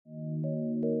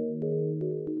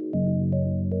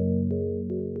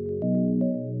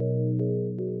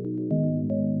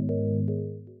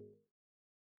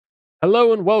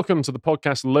Hello and welcome to the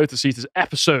podcast Lotus Eaters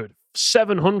episode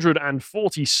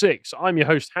 746. I'm your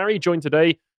host, Harry, joined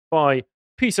today by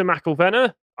Peter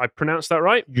McIlvenna. I pronounced that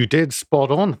right? You did, spot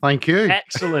on, thank you.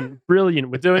 Excellent, brilliant.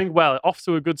 We're doing well, off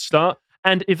to a good start.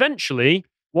 And eventually,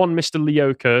 one Mr.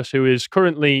 Leo Kearse, who is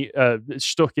currently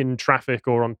stuck in traffic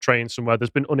or on train somewhere. There's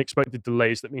been unexpected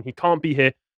delays that mean he can't be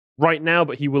here right now,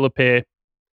 but he will appear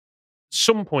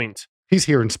some point. He's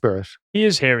here in spirit. He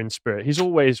is here in spirit. He's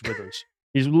always with us.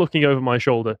 He's looking over my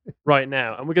shoulder right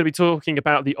now. And we're going to be talking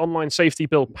about the online safety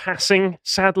bill passing,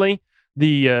 sadly,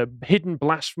 the hidden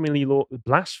blasphemy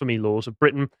laws of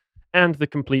Britain, and the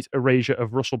complete erasure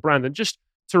of Russell Brand. And just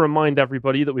to remind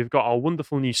everybody that we've got our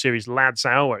wonderful new series, Lads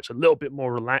Hour, where it's a little bit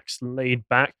more relaxed and laid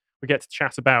back. We get to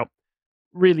chat about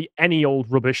really any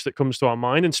old rubbish that comes to our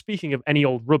mind. And speaking of any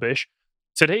old rubbish,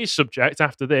 today's subject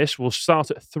after this will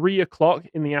start at 3 o'clock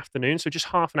in the afternoon, so just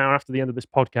half an hour after the end of this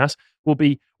podcast, will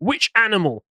be which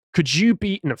animal could you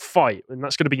beat in a fight? And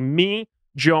that's going to be me,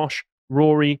 Josh,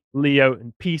 Rory, Leo,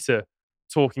 and Peter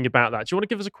talking about that. Do you want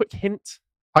to give us a quick hint?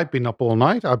 I've been up all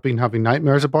night. I've been having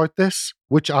nightmares about this.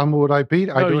 Which animal would I beat?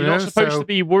 I don't know. You're not supposed to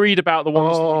be worried about the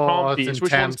ones that you can't beat. It's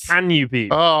Which ones intense. can you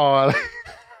beat? Oh,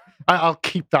 I'll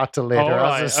keep that till later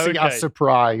as a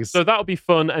surprise. So that'll be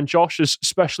fun, and Josh has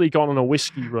especially gone on a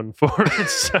whiskey run for it.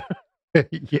 So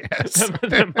yes.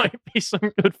 there might be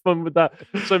some good fun with that.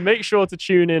 So make sure to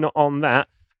tune in on that.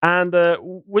 And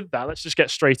with that, let's just get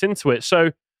straight into it.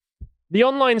 So the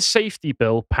online safety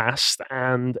bill passed,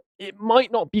 and it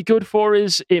might not be good for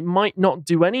us. It might not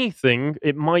do anything.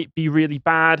 It might be really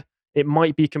bad. It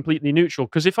might be completely neutral.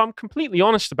 Because if I'm completely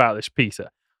honest about this, Peter,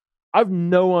 I've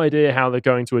no idea how they're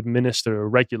going to administer or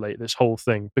regulate this whole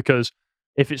thing, because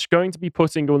if it's going to be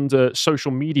putting under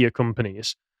social media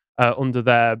companies under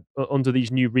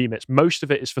these new remits, most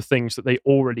of it is for things that they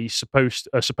already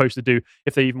are supposed to do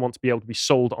if they even want to be able to be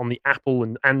sold on the Apple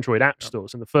and Android app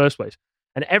stores in the first place.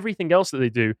 And everything else that they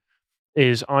do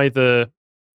is either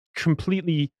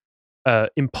completely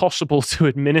impossible to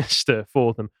administer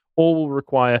for them, or will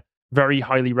require very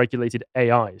highly regulated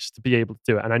AIs to be able to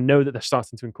do it. And I know that they're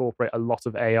starting to incorporate a lot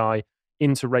of AI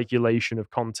into regulation of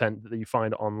content that you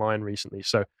find online recently.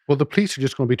 So, well, the police are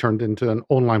just going to be turned into an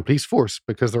online police force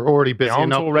because they're already busy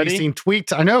enough policing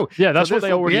tweets. I know. Yeah, that's what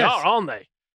they already are, aren't they?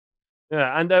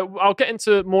 Yeah, and I'll get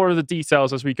into more of the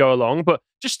details as we go along. But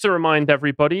just to remind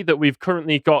everybody that we've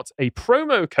currently got a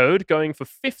promo code going for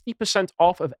 50%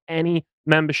 off of any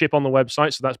membership on the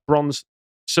website. So that's bronze,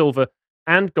 silver,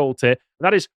 and gold tier.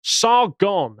 That is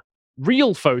Sargon,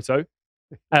 real photo,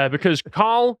 because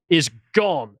Carl is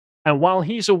gone. And while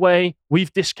he's away,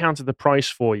 we've discounted the price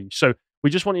for you. So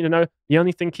we just want you to know the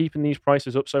only thing keeping these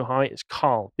prices up so high is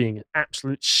Carl being an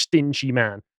absolute stingy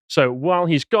man. So while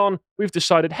he's gone, we've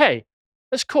decided, hey,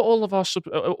 let's cut all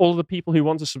of the people who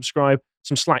want to subscribe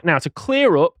some slack. Now, to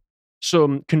clear up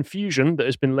some confusion that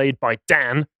has been laid by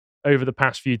Dan over the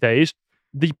past few days,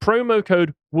 the promo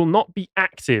code will not be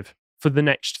active for the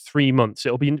next 3 months.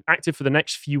 It'll be active for the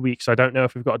next few weeks. I don't know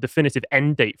if we've got a definitive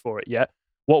end date for it yet.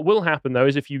 What will happen, though,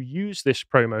 is if you use this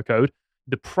promo code,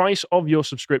 the price of your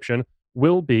subscription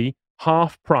will be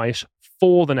half price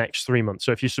for the next 3 months.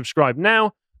 So if you subscribe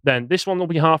now, then this one will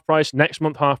be half price, next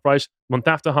month half price, month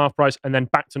after half price, and then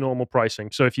back to normal pricing.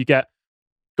 So if you get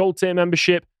gold tier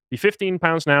membership, be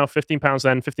 £15 now, £15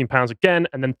 then, £15 again,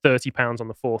 and then £30 on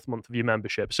the fourth month of your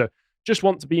membership. So just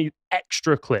want to be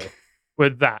extra clear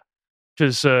with that,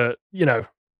 because,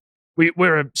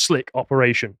 we're a slick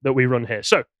operation that we run here.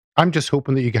 So I'm just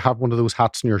hoping that you can have one of those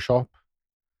hats in your shop.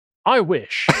 I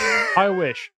wish. I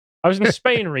was in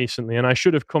Spain recently, and I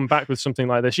should have come back with something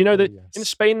like this. You know that in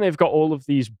Spain they've got all of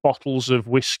these bottles of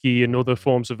whiskey and other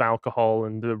forms of alcohol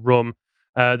and rum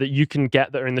that you can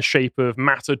get that are in the shape of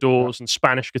matadors and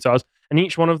Spanish guitars, and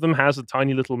each one of them has a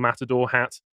tiny little matador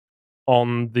hat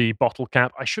on the bottle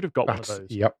cap. I should have got one of those.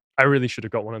 Yep. I really should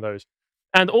have got one of those.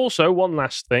 And also, one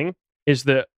last thing is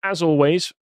that, as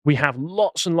always, we have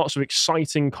lots and lots of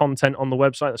exciting content on the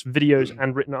website. That's videos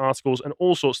and written articles and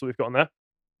all sorts that we've got on there.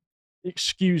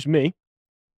 Excuse me.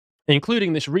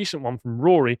 Including this recent one from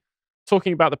Rory,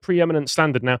 talking about the preeminent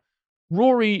standard. Now,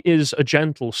 Rory is a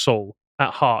gentle soul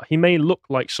at heart. He may look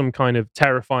like some kind of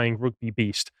terrifying rugby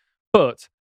beast, but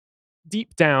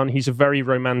deep down, he's a very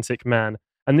romantic man.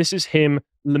 And this is him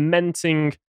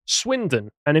lamenting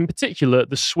Swindon, and in particular,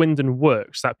 the Swindon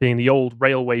Works, that being the old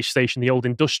railway station, the old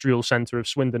industrial centre of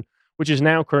Swindon, which is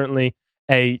now currently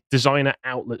a designer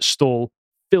outlet stall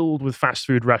filled with fast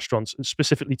food restaurants, and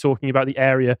specifically talking about the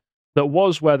area that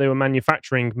was where they were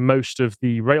manufacturing most of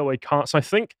the railway carts, I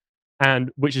think,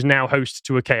 and which is now host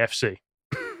to a KFC.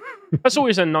 That's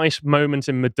always a nice moment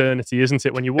in modernity, isn't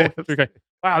it? When you walk through, going,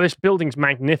 wow, this building's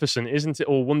magnificent, isn't it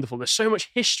all wonderful? There's so much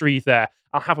history there.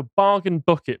 I'll have a bargain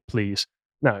bucket, please.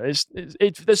 No, there's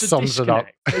a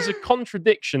disconnect. There's a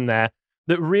contradiction there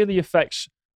that really affects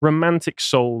romantic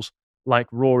souls like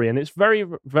Rory, and it's very,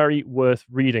 very worth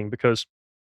reading because,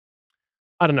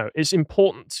 I don't know, it's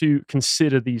important to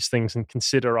consider these things and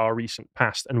consider our recent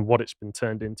past and what it's been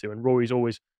turned into. And Rory's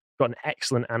always got an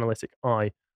excellent analytic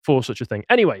eye for such a thing.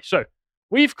 Anyway, so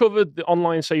we've covered the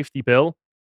online safety bill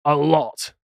a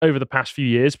lot over the past few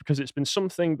years because it's been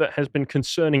something that has been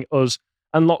concerning us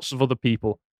and lots of other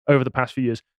people over the past few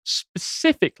years,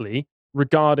 specifically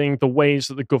regarding the ways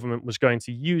that the government was going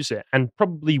to use it and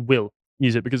probably will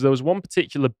use it, because there was one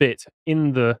particular bit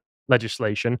in the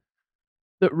legislation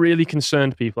that really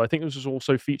concerned people. I think this was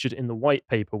also featured in the white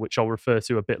paper, which I'll refer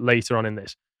to a bit later on in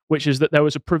this, which is that there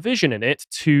was a provision in it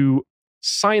to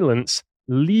silence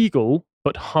legal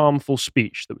but harmful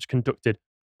speech that was conducted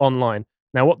online.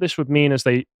 Now, what this would mean, as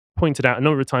they pointed out a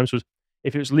number of times, was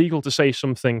if it was legal to say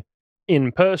something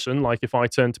in person, like if I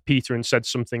turned to Peter and said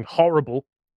something horrible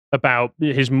about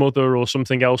his mother or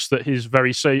something else that is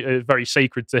very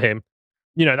sacred to him,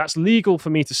 that's legal for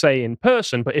me to say in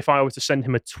person. But if I were to send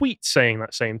him a tweet saying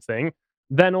that same thing,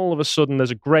 then all of a sudden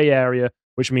there's a gray area,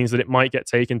 which means that it might get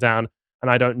taken down.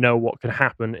 And I don't know what could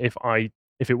happen if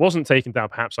it wasn't taken down.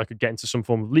 Perhaps I could get into some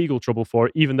form of legal trouble for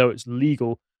it, even though it's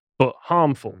legal but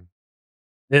harmful.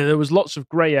 There was lots of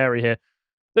gray area here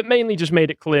that mainly just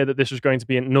made it clear that this was going to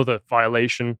be another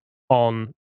violation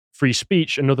on free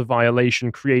speech, another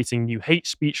violation creating new hate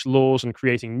speech laws and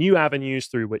creating new avenues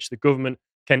through which the government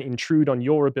can intrude on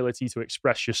your ability to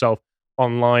express yourself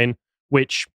online,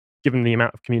 which, given the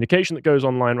amount of communication that goes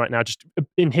online right now, just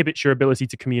inhibits your ability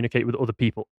to communicate with other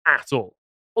people at all.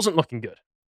 Wasn't looking good.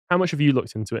 How much have you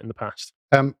looked into it in the past?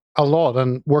 A lot,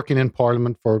 and working in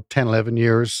Parliament for 10, 11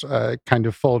 years, kind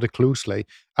of followed it closely.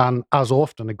 And as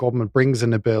often, a government brings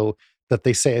in a bill that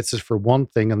they say it's for one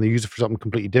thing and they use it for something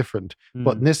completely different.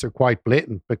 But in this, they're quite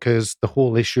blatant, because the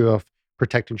whole issue of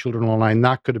protecting children online,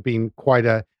 that could have been quite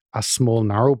a small,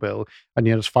 narrow bill, and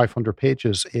yet it's 500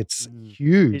 pages. It's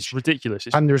huge. It's ridiculous.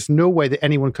 And there's no way that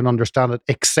anyone can understand it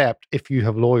except if you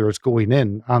have lawyers going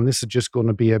in, and this is just going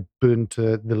to be a boon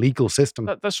to the legal system.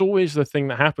 That's always the thing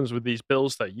that happens with these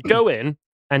bills, though. You go in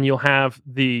and you'll have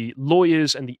the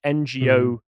lawyers and the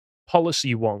NGO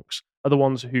policy wonks are the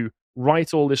ones who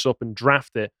write all this up and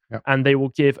draft it, and they will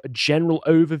give a general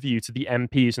overview to the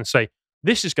MPs and say,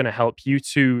 this is going to help you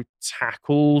to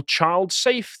tackle child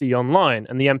safety online.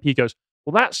 And the MP goes,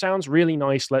 well, that sounds really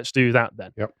nice. Let's do that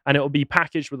then. And it will be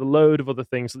packaged with a load of other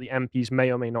things that the MPs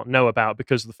may or may not know about,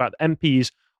 because of the fact that MPs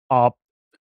are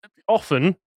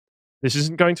often, this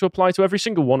isn't going to apply to every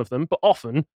single one of them, but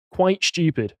often quite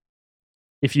stupid.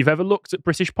 If you've ever looked at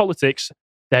British politics,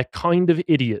 they're kind of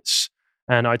idiots.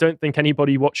 And I don't think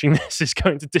anybody watching this is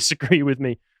going to disagree with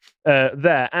me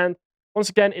there. And once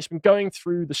again, it's been going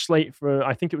through the slate for,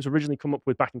 I think it was originally come up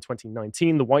with back in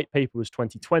 2019. The white paper was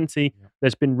 2020.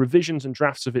 There's been revisions and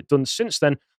drafts of it done since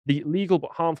then. The legal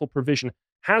but harmful provision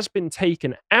has been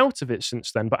taken out of it since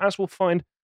then. But as we'll find,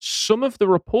 some of the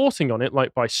reporting on it,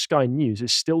 like by Sky News,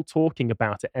 is still talking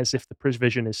about it as if the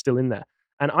provision is still in there.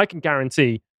 And I can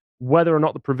guarantee, whether or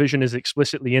not the provision is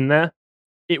explicitly in there,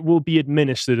 it will be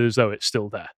administered as though it's still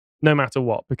there, no matter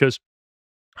what, because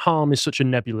harm is such a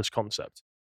nebulous concept.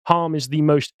 Harm is the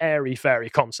most airy-fairy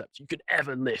concept you could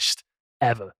ever list,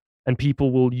 ever. And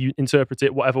people will interpret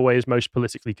it whatever way is most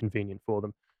politically convenient for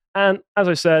them. And as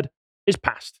I said, it's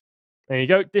passed. There you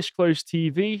go. Disclosed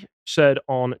TV said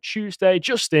on Tuesday,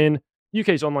 just in,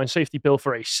 UK's online safety bill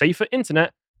for a safer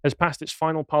internet has passed its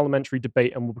final parliamentary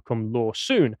debate and will become law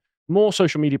soon. More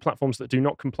social media platforms that do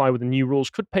not comply with the new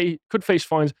rules could face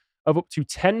fines of up to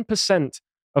 10%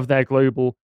 of their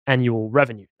global annual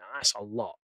revenue. Now, that's a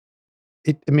lot.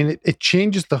 It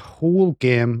changes the whole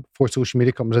game for social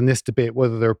media companies in this debate,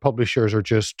 whether they're publishers or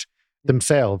just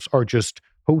themselves or just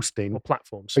hosting. Or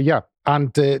platforms. So, yeah,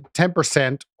 and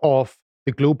 10% off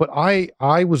the globe. But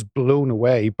I was blown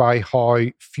away by how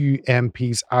few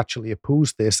MPs actually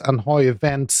opposed this and how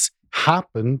events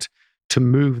happened to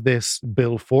move this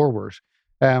bill forward.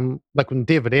 Like when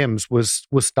David Ames was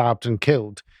stabbed and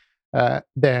killed,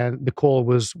 then the call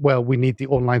was, well, we need the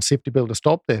online safety bill to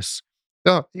stop this.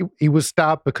 No, he was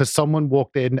stabbed because someone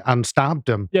walked in and stabbed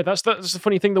him. Yeah, that's the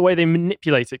funny thing, the way they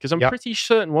manipulate it, because I'm pretty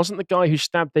certain, wasn't the guy who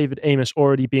stabbed David Amos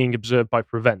already being observed by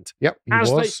Prevent? Yep, he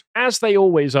was. As they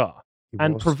always are.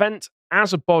 Prevent,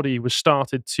 as a body, was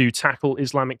started to tackle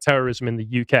Islamic terrorism in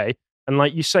the UK. And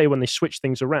like you say, when they switch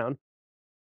things around,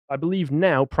 I believe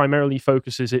now primarily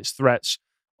focuses its threats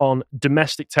on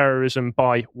domestic terrorism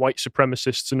by white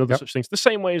supremacists and other such things. The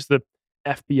same way as the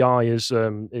FBI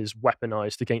is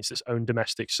weaponized against its own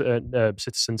domestic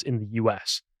citizens in the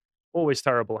US. Always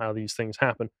terrible how these things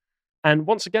happen. And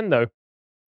once again, though,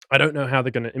 I don't know how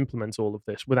they're going to implement all of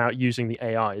this without using the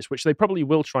AIs, which they probably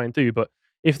will try and do. But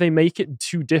if they make it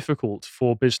too difficult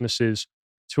for businesses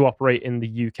to operate in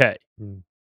the UK,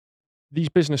 these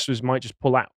businesses might just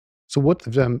pull out. So what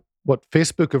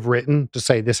Facebook have written to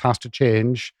say this has to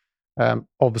change,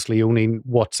 obviously owning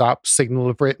WhatsApp, Signal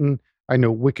have written. I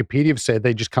know Wikipedia have said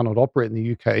they just cannot operate in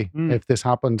the UK if this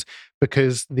happens,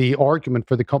 because the argument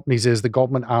for the companies is the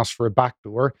government asked for a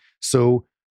backdoor. So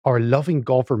our loving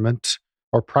government,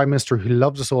 our Prime Minister who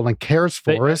loves us all and cares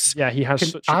for us. Yeah, he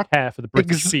has such a care for the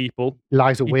British people.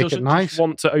 Lies awake at night. He doesn't just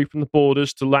want to open the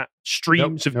borders to let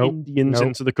streams of Indians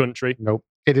into the country. No,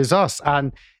 it is us.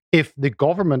 And if the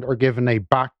government are given a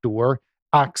backdoor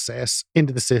access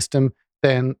into the system,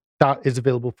 then that is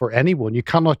available for anyone. You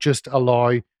cannot just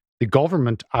allow the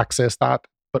government access that,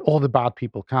 but all the bad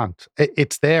people can't.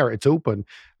 It's there, it's open.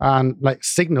 And like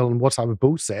Signal and WhatsApp have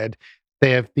both said,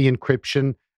 they have the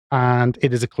encryption and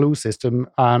it is a closed system.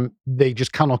 They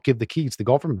just cannot give the keys to the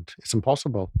government. It's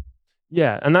impossible.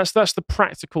 Yeah, and that's the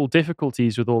practical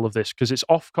difficulties with all of this, because it's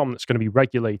Ofcom that's going to be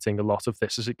regulating a lot of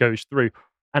this as it goes through.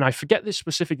 And I forget this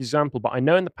specific example, but I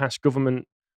know in the past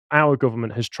our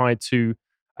government has tried to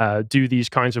do these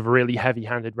kinds of really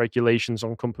heavy-handed regulations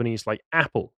on companies like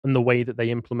Apple and the way that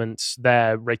they implement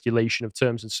their regulation of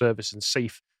terms and service and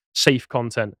safe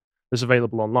content that's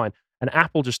available online. And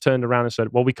Apple just turned around and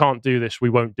said, well, we can't do this.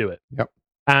 We won't do it. Yep.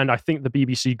 And I think the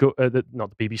BBC,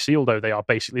 not the BBC, although they are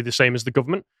basically the same as the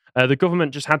government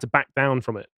just had to back down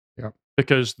from it. Yep.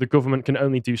 Because the government can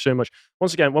only do so much.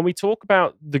 Once again, when we talk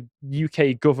about the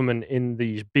UK government in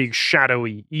these big,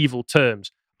 shadowy, evil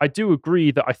terms, I do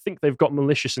agree that I think they've got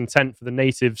malicious intent for the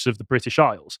natives of the British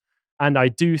Isles. And I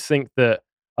do think that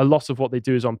a lot of what they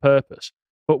do is on purpose.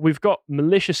 But we've got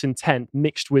malicious intent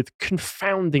mixed with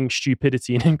confounding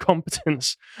stupidity and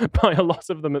incompetence by a lot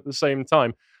of them at the same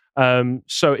time.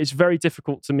 So it's very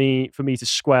difficult for me to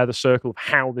square the circle of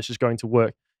how this is going to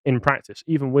work in practice,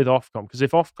 even with Ofcom. Because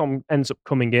if Ofcom ends up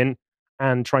coming in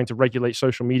and trying to regulate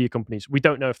social media companies, we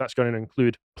don't know if that's going to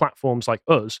include platforms like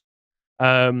us.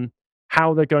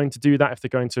 How they're going to do that, if they're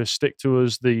going to stick to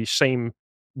us the same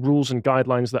rules and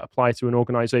guidelines that apply to an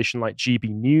organization like GB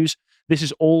News. This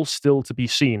is all still to be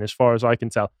seen as far as I can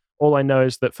tell. All I know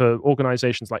is that for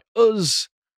organizations like us,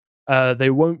 they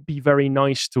won't be very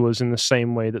nice to us in the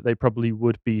same way that they probably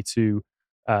would be to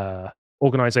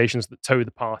organizations that toe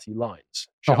the party lines.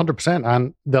 100%.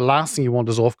 And the last thing you want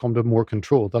is Ofcom to have more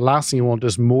control. The last thing you want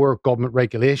is more government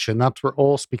regulation. That's where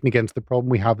all speaking against the problem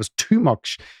we have is too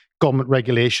much government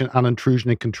regulation and intrusion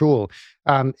and control.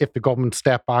 And if the government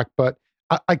step back, but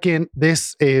again,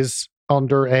 this is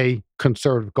under a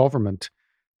conservative government.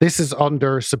 This is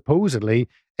under supposedly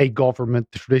a government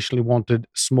that traditionally wanted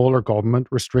smaller government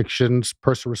restrictions,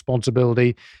 personal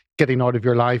responsibility, getting out of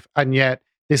your life, and yet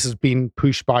this has been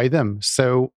pushed by them.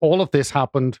 So all of this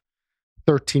happened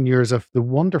 13 years of the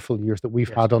wonderful years that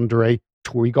we've had under a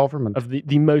Tory government. Of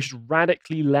the most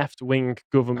radically left-wing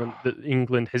government that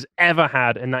England has ever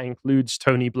had, and that includes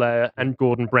Tony Blair and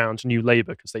Gordon Brown's New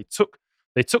Labour, because they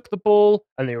took the ball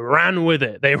and they ran with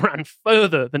it. They ran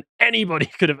further than anybody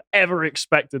could have ever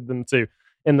expected them to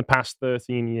in the past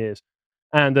 13 years.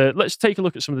 And let's take a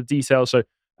look at some of the details. So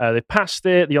they passed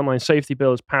it. The Online Safety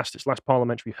Bill has passed its last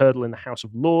parliamentary hurdle in the House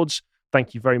of Lords.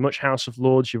 Thank you very much, House of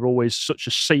Lords. You're always such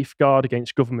a safeguard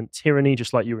against government tyranny,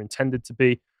 just like you were intended to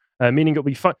be. Meaning it'll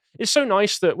be fun. It's so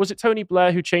nice that, was it Tony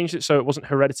Blair who changed it so it wasn't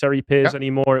hereditary peers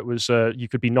anymore? It was, you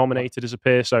could be nominated as a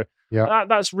peer. So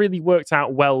that's really worked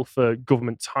out well for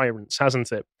government tyrants,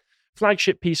 hasn't it?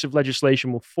 Flagship piece of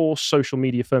legislation will force social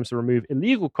media firms to remove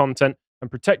illegal content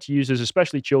and protect users,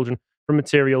 especially children, from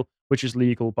material which is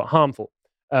legal but harmful.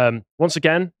 Once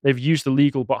again, they've used the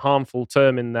legal but harmful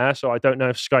term in there, so I don't know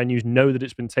if Sky News know that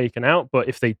it's been taken out, but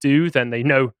if they do, then they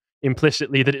know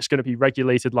implicitly that it's going to be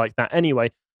regulated like that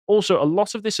anyway. Also, a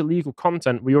lot of this illegal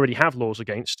content we already have laws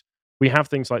against. We have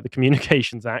things like the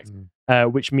Communications Act,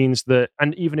 which means that,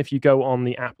 and even if you go on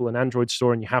the Apple and Android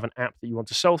store and you have an app that you want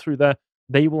to sell through there,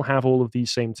 they will have all of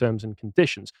these same terms and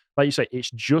conditions. Like you say, it's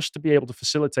just to be able to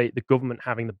facilitate the government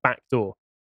having the back door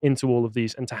into all of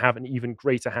these and to have an even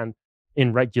greater hand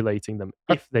in regulating them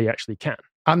if they actually can.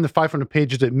 And the 500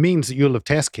 pages, it means that you'll have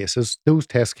test cases. Those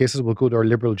test cases will go to our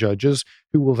liberal judges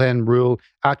who will then rule,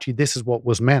 actually, this is what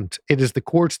was meant. It is the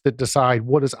courts that decide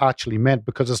what is actually meant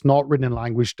because it's not written in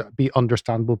language to be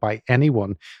understandable by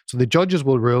anyone. So the judges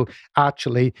will rule,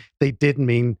 actually, they did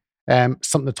mean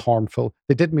something that's harmful.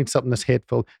 They did mean something that's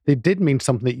hateful. They did mean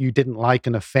something that you didn't like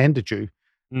and offended you.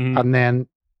 And then...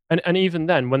 And even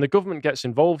then, when the government gets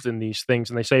involved in these things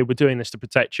and they say, we're doing this to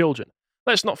protect children,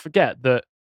 let's not forget that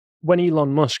when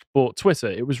Elon Musk bought Twitter,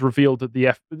 it was revealed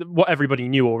that what everybody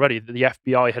knew already, that the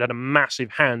FBI had a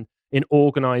massive hand in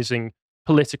organizing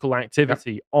political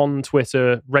activity on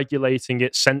Twitter, regulating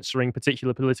it, censoring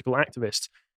particular political activists.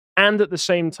 And at the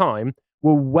same time,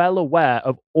 were well aware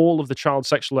of all of the child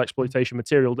sexual exploitation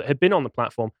material that had been on the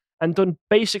platform and done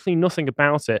basically nothing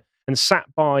about it, and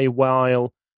sat by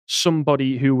while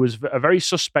somebody who was a very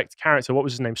suspect character, what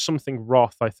was his name? Something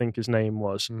Roth, I think his name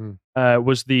was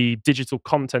the digital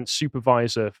content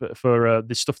supervisor for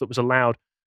the stuff that was allowed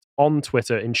on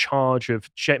Twitter, in charge of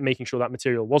making sure that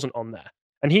material wasn't on there.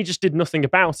 And he just did nothing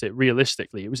about it,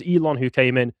 realistically. It was Elon who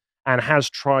came in and has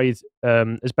tried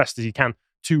as best as he can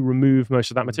to remove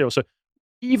most of that material. So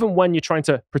even when you're trying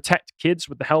to protect kids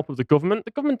with the help of the government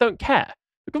don't care.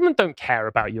 The government don't care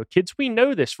about your kids. We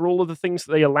know this for all of the things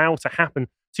that they allow to happen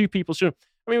to people's children.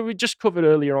 I mean, we just covered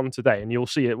earlier on today, and you'll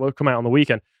see it will come out on the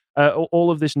weekend, all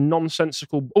of this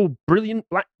nonsensical, brilliant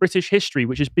Black British history,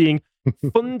 which is being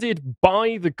funded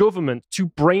by the government to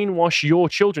brainwash your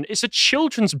children. It's a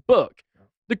children's book.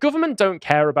 The government don't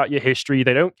care about your history.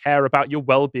 They don't care about your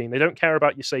well-being. They don't care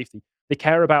about your safety. They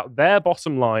care about their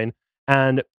bottom line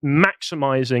and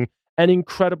maximizing an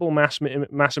incredible mass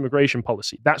immigration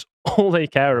policy. That's all they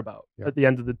care about at the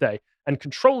end of the day, and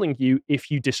controlling you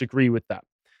if you disagree with that.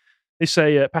 They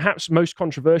say, perhaps most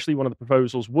controversially, one of the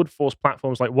proposals would force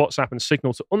platforms like WhatsApp and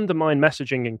Signal to undermine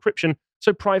messaging encryption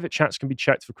so private chats can be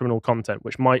checked for criminal content,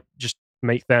 which might just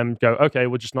make them go, okay,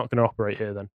 we're just not going to operate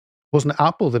here then. Wasn't it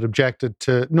Apple that objected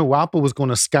to... No, Apple was going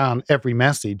to scan every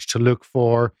message to look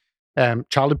for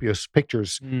child abuse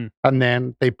pictures, and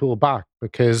then they pull back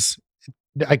because,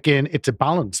 again, it's a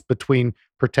balance between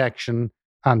protection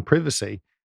and privacy.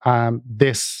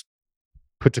 This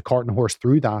puts a cart and horse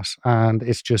through that, and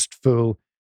it's just full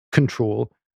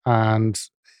control, and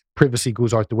privacy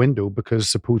goes out the window because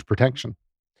supposed protection.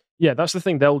 Yeah, that's the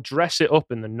thing. They'll dress it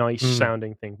up in the nice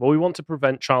sounding thing. Well, we want to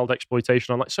prevent child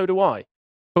exploitation. I'm like, so do I.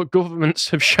 But governments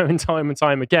have shown time and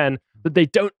time again that they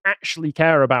don't actually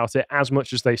care about it as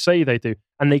much as they say they do,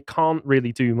 and they can't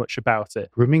really do much about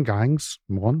it. Grooming gangs,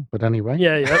 one, but anyway.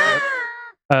 Yeah.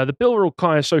 The bill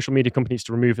requires social media companies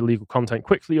to remove illegal content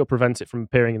quickly or prevent it from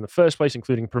appearing in the first place,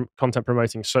 including content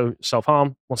promoting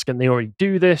self-harm. Once again, they already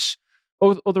do this.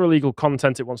 Other illegal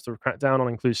content it wants to crack down on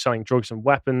includes selling drugs and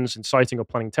weapons, inciting or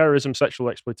planning terrorism, sexual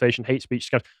exploitation, hate speech,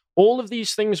 scams. All of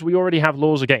these things we already have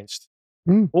laws against.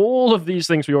 All of these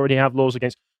things we already have laws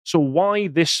against. So why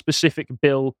this specific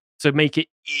bill to make it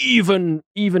even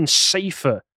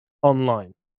safer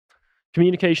online?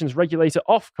 Communications regulator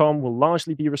Ofcom will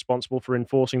largely be responsible for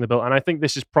enforcing the bill. And I think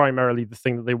this is primarily the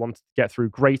thing that they wanted to get through,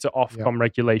 greater Ofcom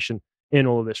regulation in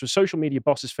all of this. With social media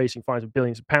bosses facing fines of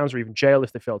billions of pounds or even jail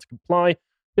if they fail to comply, the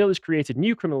bill has created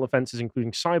new criminal offences,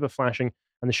 including cyber flashing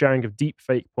and the sharing of deep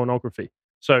fake pornography.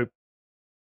 So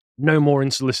no more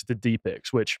unsolicited deep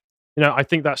pics, which, I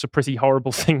think that's a pretty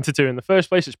horrible thing to do in the first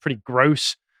place. It's pretty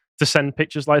gross to send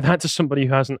pictures like that to somebody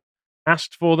who hasn't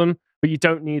asked for them, but you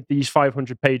don't need these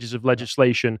 500 pages of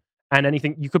legislation and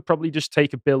anything. You could probably just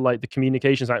take a bill like the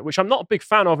Communications Act, which I'm not a big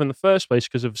fan of in the first place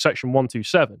because of Section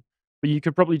 127, but you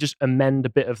could probably just amend a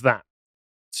bit of that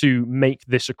to make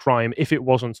this a crime if it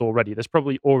wasn't already. There's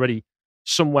probably already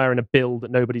somewhere in a bill that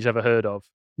nobody's ever heard of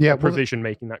a provision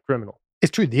making that criminal.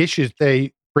 It's true. The issue is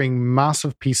they bring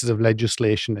massive pieces of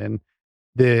legislation in.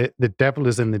 The devil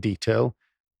is in the detail,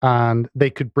 and they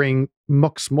could bring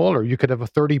much smaller. You could have a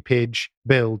 30-page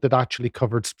bill that actually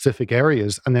covered specific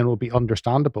areas, and then it will be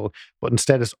understandable. But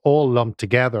instead, it's all lumped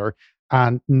together,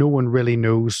 and no one really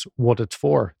knows what it's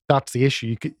for. That's the issue.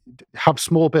 You could have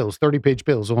small bills, 30-page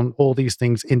bills on all these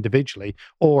things individually,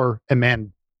 or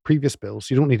amend previous bills.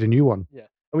 You don't need a new one. Yeah.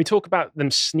 And we talk about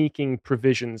them sneaking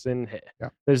provisions in here. Yeah.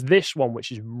 There's this one,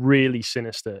 which is really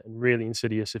sinister and really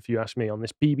insidious, if you ask me. On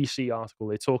this BBC article,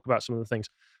 they talk about some of the things.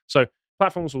 So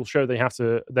platforms will show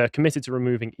they're committed to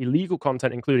removing illegal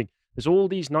content, including there's all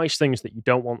these nice things that you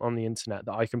don't want on the internet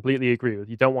that I completely agree with.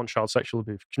 You don't want child sexual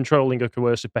abuse, controlling or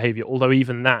coercive behavior, although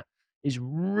even that is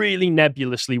really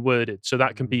nebulously worded. So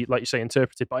that can be, like you say,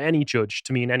 interpreted by any judge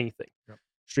to mean anything. Yep.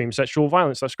 Extreme sexual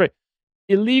violence, that's great.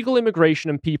 Illegal immigration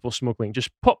and people smuggling, just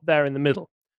put there in the middle.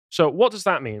 So what does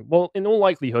that mean? Well, in all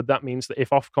likelihood, that means that if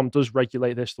Ofcom does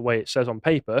regulate this the way it says on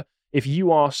paper, if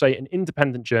you are, say, an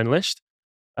independent journalist,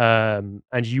 and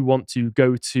you want to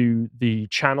go to the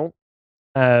channel,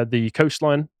 the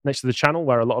coastline next to the channel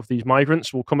where a lot of these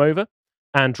migrants will come over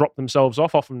and drop themselves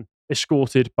off, often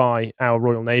escorted by our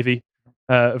Royal Navy,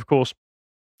 of course,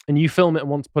 and you film it and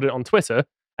want to put it on Twitter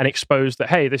and expose that,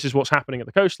 hey, this is what's happening at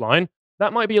the coastline,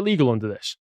 that might be illegal under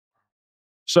this.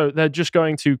 So they're just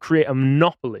going to create a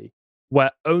monopoly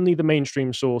where only the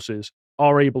mainstream sources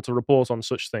are able to report on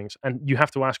such things. And you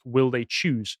have to ask, will they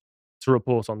choose to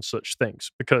report on such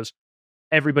things? Because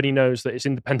everybody knows that it's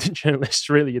independent journalists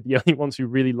really are the only ones who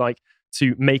really like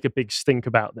to make a big stink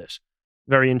about this.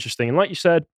 Very interesting. And like you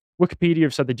said, Wikipedia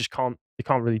have said they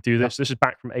can't really do this. This is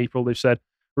back from April. They've said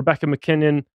Rebecca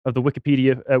McKinnon of the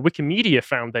Wikimedia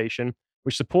Foundation,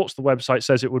 which supports the website,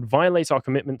 says it would violate our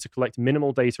commitment to collect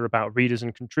minimal data about readers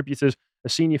and contributors. A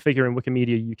senior figure in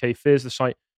Wikimedia UK fears the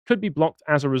site could be blocked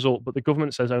as a result, but the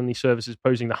government says only services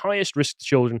posing the highest risk to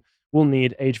children will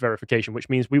need age verification, which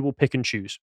means we will pick and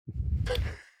choose.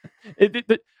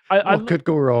 What could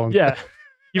go wrong? Yeah.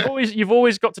 You've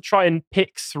always got to try and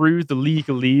pick through the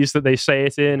legalese that they say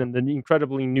it in and the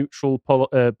incredibly neutral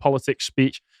politics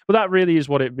speech. But that really is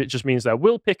what it just means there.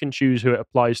 We'll pick and choose who it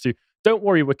applies to. Don't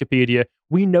worry, Wikipedia.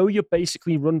 We know you're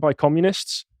basically run by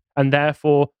communists, and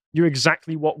therefore you're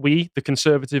exactly what we, the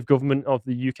conservative government of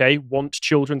the UK, want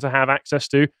children to have access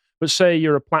to. But say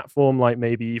you're a platform like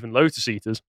maybe even Lotus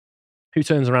Eaters, who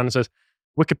turns around and says,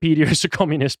 Wikipedia is a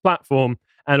communist platform,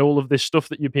 and all of this stuff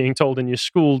that you're being told in your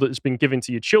school that has been given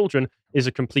to your children is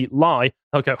a complete lie.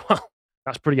 I'll go, well,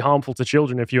 that's pretty harmful to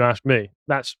children if you ask me.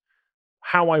 That's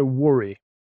how I worry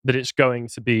that it's going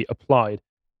to be applied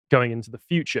going into the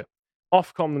future.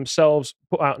 Ofcom themselves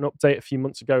put out an update a few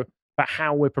months ago about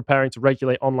how we're preparing to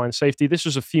regulate online safety. This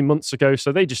was a few months ago,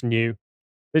 so they just knew.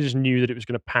 They just knew that it was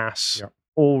going to pass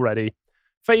already.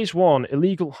 Phase 1,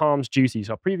 illegal harms duties.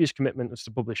 Our previous commitment was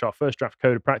to publish our first draft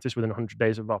code of practice within 100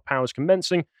 days of our powers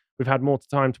commencing. We've had more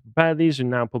time to prepare these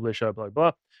and now publish blah, blah,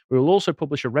 blah. We will also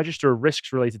publish a register of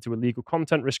risks related to illegal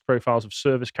content, risk profiles of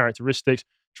service characteristics,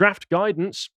 draft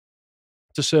guidance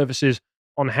to services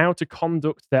on how to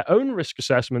conduct their own risk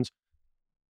assessments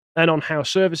and on how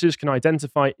services can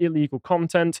identify illegal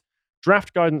content,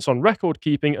 draft guidance on record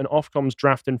keeping, and Ofcom's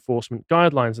draft enforcement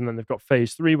guidelines. And then they've got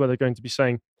phase 3 where they're going to be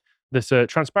saying that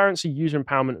transparency, user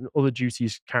empowerment, and other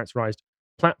duties characterized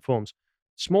platforms.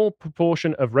 Small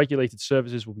proportion of regulated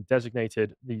services will be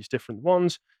designated these different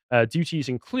ones. Duties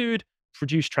include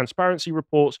produce transparency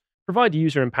reports, provide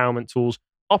user empowerment tools,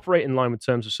 operate in line with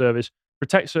terms of service,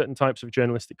 protect certain types of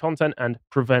journalistic content, and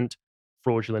prevent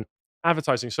fraudulent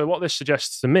advertising. So what this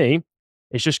suggests to me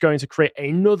is just going to create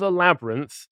another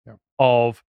labyrinth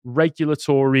of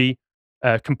regulatory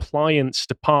compliance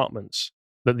departments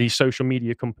that these social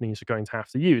media companies are going to have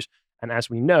to use. And as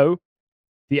we know,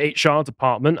 the HR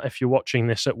department, if you're watching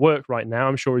this at work right now,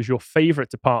 I'm sure is your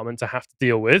favorite department to have to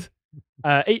deal with.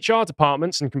 HR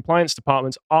departments and compliance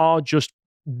departments are just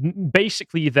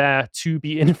basically there to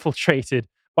be infiltrated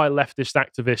by leftist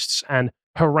activists and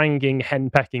haranguing,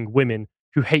 henpecking women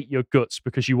who hate your guts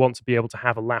because you want to be able to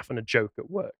have a laugh and a joke at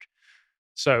work.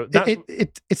 So that's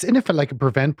it's in effect like a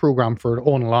prevent program for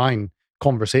online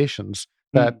conversations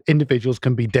that individuals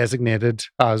can be designated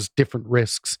as different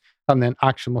risks, and then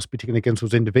action must be taken against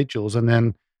those individuals. And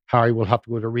then Harry will have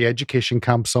to go to a re-education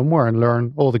camp somewhere and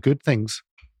learn all the good things.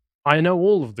 I know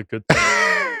all of the good things.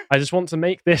 I just want to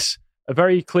make this a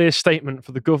very clear statement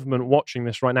for the government watching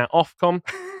this right now. Ofcom,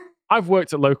 I've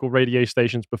worked at local radio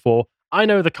stations before. I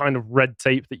know the kind of red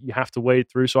tape that you have to wade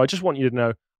through. So I just want you to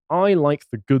know, I like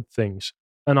the good things.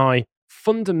 And I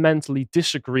fundamentally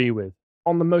disagree with,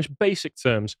 on the most basic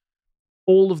terms,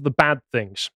 all of the bad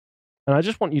things. And I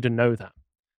just want you to know that.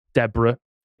 Deborah,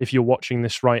 if you're watching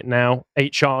this right now,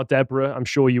 HR Deborah, I'm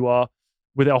sure you are,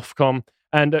 with Ofcom.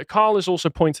 And Carl has also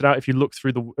pointed out, if you look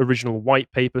through the original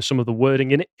white paper, some of the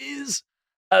wording in it is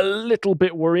a little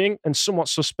bit worrying and somewhat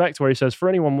suspect, where he says, for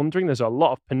anyone wondering, there's a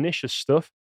lot of pernicious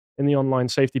stuff in the online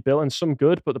safety bill and some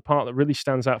good, but the part that really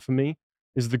stands out for me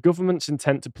is the government's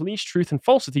intent to police truth and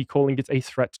falsity, calling it a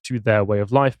threat to their way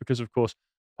of life, because, of course,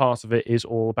 part of it is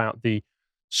all about the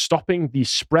stopping the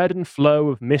spread and flow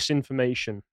of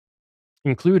misinformation,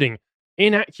 including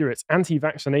inaccurate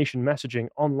anti-vaccination messaging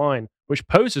online, which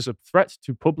poses a threat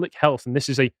to public health, and this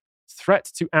is a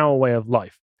threat to our way of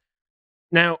life.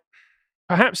 Now,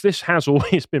 perhaps this has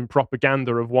always been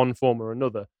propaganda of one form or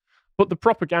another, but the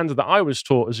propaganda that I was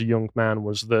taught as a young man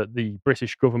was that the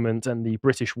British government and the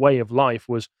British way of life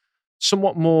was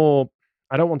somewhat more,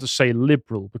 I don't want to say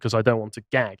liberal because I don't want to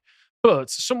gag, but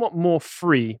somewhat more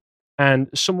free and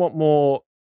somewhat more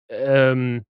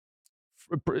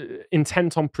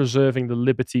intent on preserving the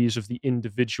liberties of the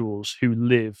individuals who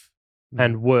live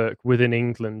and work within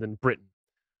England and Britain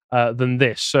than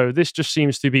this. So this just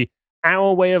seems to be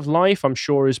our way of life, I'm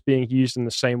sure, is being used in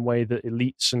the same way that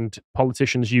elites and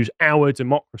politicians use our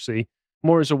democracy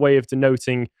more as a way of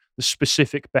denoting the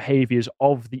specific behaviors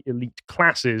of the elite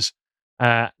classes,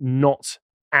 not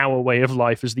our way of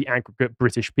life as the aggregate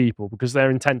British people, because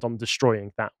they're intent on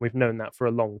destroying that. We've known that for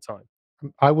a long time.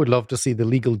 I would love to see the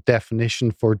legal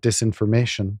definition for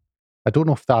disinformation. I don't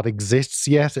know if that exists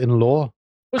yet in law.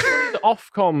 It's funny that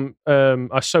Ofcom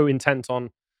are so intent on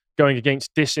going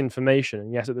against disinformation,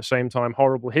 and yet at the same time,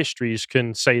 horrible histories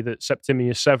can say that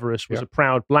Septimius Severus was a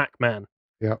proud black man.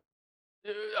 Yeah.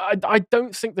 I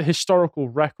don't think the historical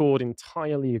record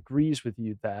entirely agrees with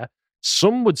you there.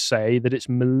 Some would say that it's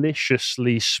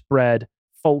maliciously spread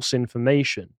false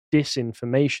information,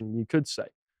 disinformation, you could say.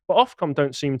 But Ofcom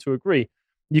don't seem to agree.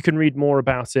 You can read more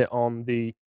about it on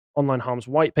the Online Harms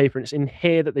white paper, and it's in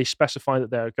here that they specify that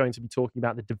they're going to be talking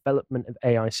about the development of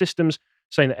AI systems,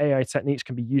 saying that AI techniques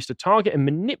can be used to target and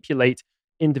manipulate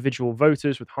individual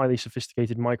voters with highly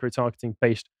sophisticated micro-targeting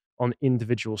based on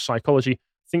individual psychology.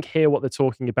 I think here what they're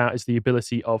talking about is the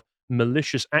ability of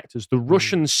malicious actors, the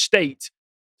Russian state,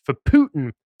 for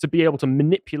Putin to be able to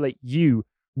manipulate you,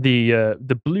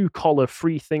 the blue-collar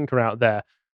free thinker out there.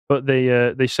 But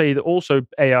they say that also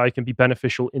AI can be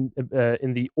beneficial in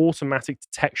the automatic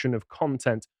detection of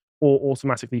content or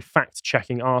automatically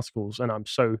fact-checking articles. And I'm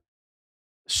so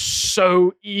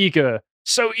eager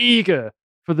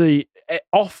for the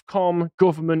Ofcom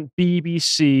government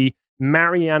BBC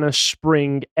Mariana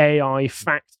Spring AI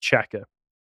fact-checker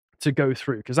to go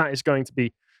through, because that is going to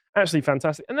be absolutely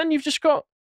fantastic. And then you've just got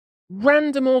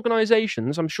random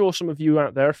organizations. I'm sure some of you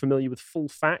out there are familiar with Full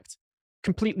Fact,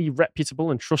 completely reputable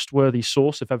and trustworthy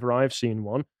source, if ever I've seen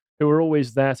one, who are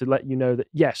always there to let you know that,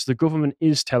 yes, the government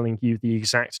is telling you the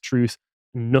exact truth,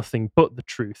 nothing but the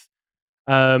truth.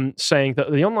 Saying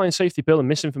that the Online Safety Bill and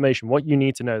misinformation, what you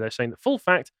need to know, they're saying that Full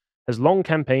Fact has long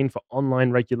campaigned for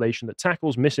online regulation that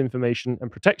tackles misinformation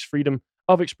and protects freedom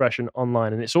of expression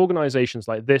online. And it's organizations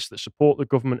like this that support the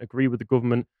government, agree with the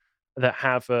government, that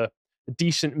have a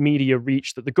decent media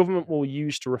reach that the government will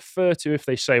use to refer to if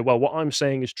they say, well, what I'm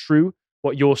saying is true,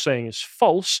 what you're saying is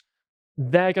false.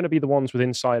 They're going to be the ones with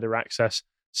insider access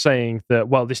saying that,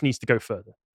 well, this needs to go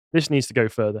further. This needs to go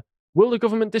further. Will the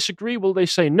government disagree? Will they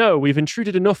say, no, we've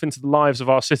intruded enough into the lives of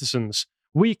our citizens.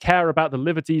 We care about the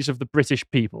liberties of the British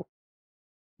people?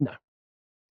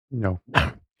 No.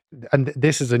 And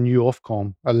this is a new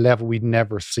Ofcom, a level we'd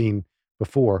never seen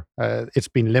before. It's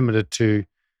been limited to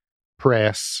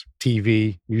press,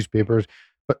 TV, newspapers.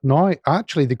 But now,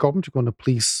 actually, the government are going to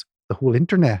police the whole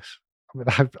internet. I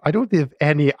mean, I don't have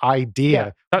any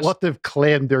idea what they've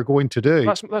claimed they're going to do.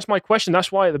 That's my question.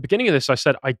 That's why at the beginning of this, I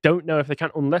said, I don't know if they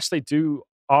can, unless they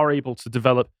are able to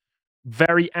develop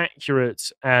very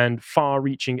accurate and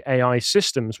far-reaching AI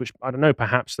systems, which I don't know,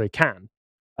 perhaps they can.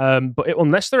 But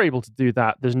unless they're able to do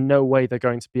that, there's no way they're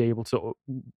going to be able to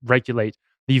regulate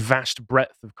the vast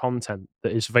breadth of content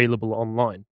that is available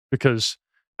online. Because,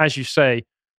 as you say,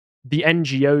 the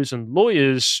NGOs and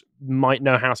lawyers might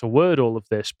know how to word all of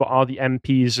this, but are the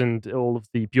MPs and all of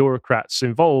the bureaucrats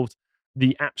involved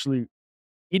the absolute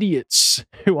idiots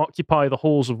who occupy the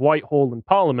halls of Whitehall and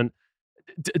Parliament?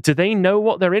 Do they know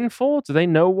what they're in for? Do they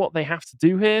know what they have to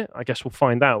do here? I guess we'll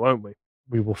find out, won't we?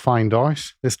 We will find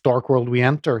out. This dark world we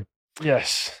enter.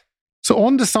 Yes. So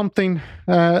on to something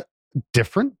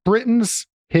different. Britain's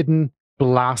hidden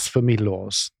blasphemy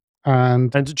laws.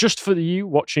 And just for you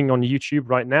watching on YouTube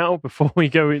right now, before we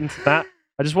go into that,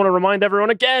 I just want to remind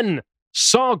everyone again,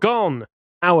 Sargon,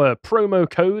 our promo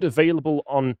code available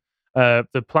on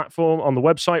the platform, on the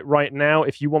website right now.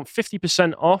 If you want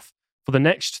 50% off for the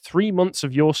next 3 months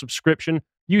of your subscription,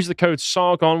 use the code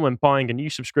Sargon when buying a new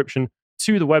subscription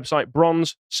to the website,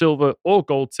 bronze, silver, or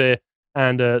gold tier.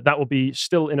 And that will be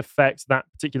still in effect, that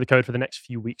particular code, for the next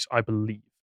few weeks, I believe.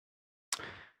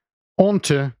 On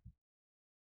to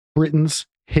Britain's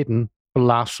hidden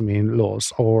blasphemy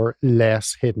laws, or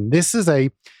less hidden. This is a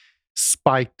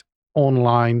spiked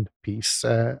online piece,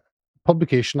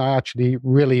 publication I actually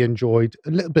really enjoyed,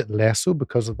 a little bit less so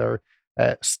because of their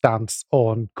stance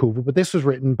on COVID, but this was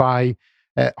written by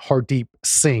Hardeep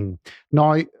Singh.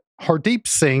 Now, Hardeep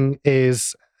Singh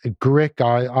is a great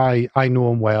guy. I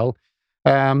know him well.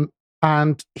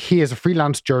 And he is a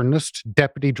freelance journalist,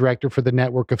 deputy director for the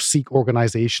network of Sikh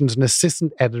organizations, and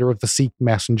assistant editor of the Sikh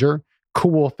Messenger,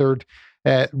 co-authored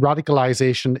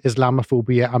Radicalization,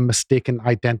 Islamophobia and Mistaken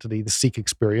Identity, the Sikh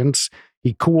Experience.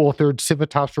 He co-authored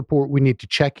Civitas Report, We Need to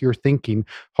Check Your Thinking,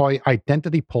 How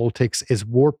Identity Politics is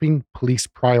Warping Police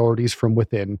Priorities from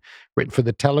Within, written for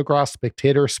The Telegraph,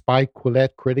 Spectator, Spy,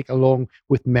 Quillette, Critic, along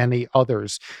with many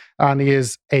others. And he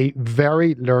is a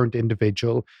very learned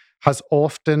individual, has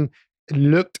often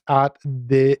looked at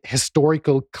the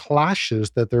historical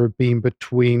clashes that there have been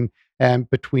between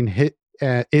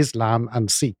Islam and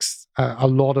Sikhs. A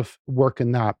lot of work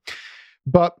in that.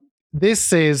 But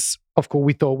this is, of course,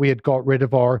 we thought we had got rid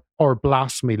of our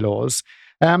blasphemy laws.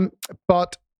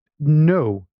 But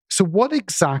no. So what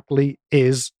exactly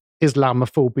is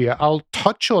Islamophobia? I'll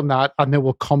touch on that, and then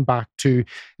we'll come back to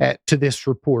this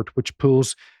report, which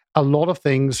pulls a lot of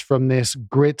things from this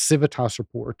great Civitas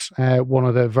report, one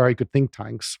of the very good think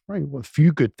tanks, right? Well, a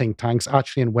few good think tanks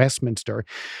actually in Westminster.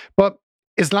 But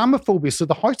Islamophobia, so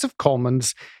the House of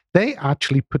Commons, they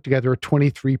actually put together a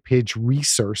 23-page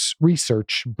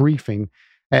research briefing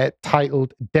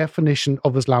titled Definition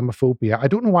of Islamophobia. I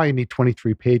don't know why you need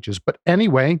 23 pages, but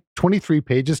anyway, 23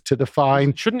 pages to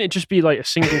define. Shouldn't it just be like a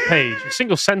single page, a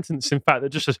single sentence, in fact, that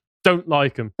just says, don't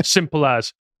like them, simple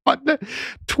as.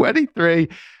 23.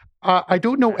 I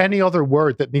don't know any other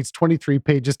word that needs 23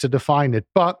 pages to define it,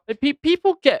 but...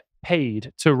 People get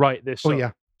paid to write this up.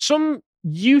 Yeah. Some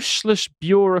useless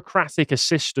bureaucratic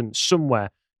assistant somewhere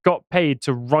got paid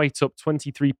to write up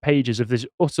 23 pages of this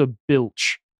utter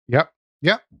bilge. Yep.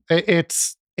 It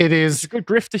is. It's a good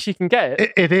grift if you can get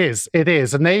it. It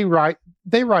is. And they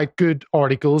write good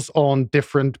articles on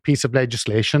different pieces of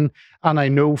legislation. And I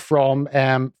know from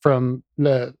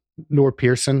Lord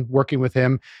Pearson, working with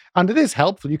him, and it is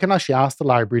helpful. You can actually ask the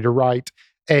library to write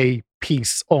a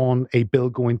piece on a bill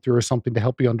going through or something to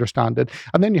help you understand it.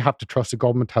 And then you have to trust the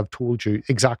government have told you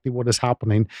exactly what is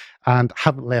happening and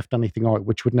haven't left anything out,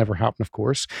 which would never happen, of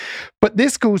course. But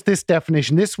this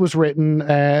definition, this was written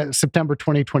September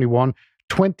 2021,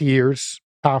 20 years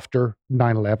after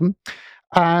 9/11.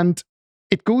 And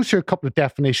it goes through a couple of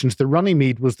definitions. The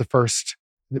Runnymede was the first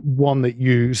one that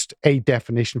used a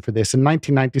definition for this. In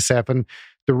 1997,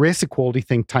 the race equality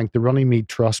think tank, the Runnymede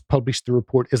Trust, published the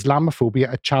report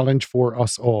Islamophobia, A Challenge for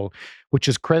Us All, which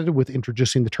is credited with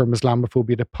introducing the term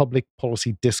Islamophobia to public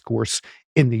policy discourse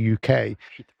in the UK. I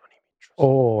hate the Runnymede Trust.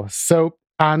 Oh, so,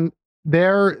 and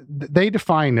they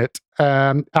define it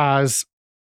as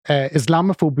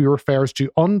Islamophobia refers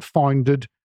to unfounded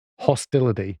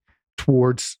hostility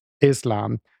towards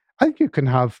Islam. I think you can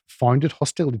have founded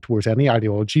hostility towards any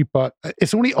ideology, but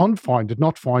it's only unfounded,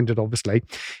 not founded, obviously.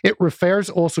 It refers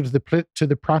also to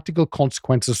the practical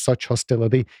consequences of such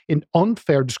hostility in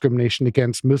unfair discrimination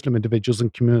against Muslim individuals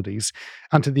and communities,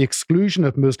 and to the exclusion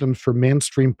of Muslims from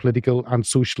mainstream political and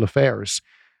social affairs.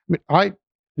 I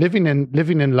mean,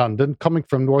 living in London, coming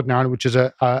from Northern Ireland, which is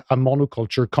a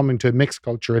monoculture, coming to a mixed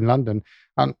culture in London,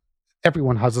 and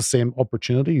everyone has the same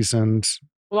opportunities in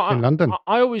London.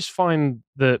 I always find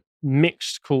that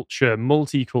mixed culture,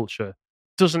 multiculture,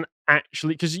 doesn't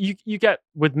actually, because you get,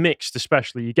 with mixed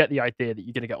especially, you get the idea that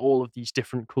you're going to get all of these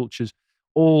different cultures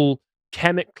all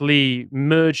chemically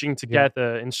merging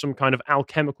together in some kind of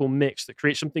alchemical mix that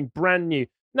creates something brand new.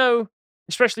 No,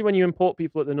 especially when you import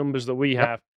people at the numbers that we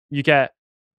have, you get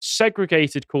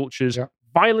segregated cultures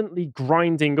violently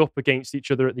grinding up against each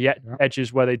other at the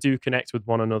edges where they do connect with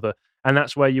one another. And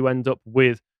that's where you end up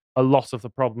with a lot of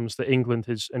the problems that England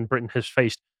and Britain has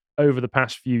faced over the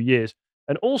past few years.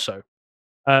 And also,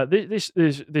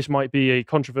 this might be a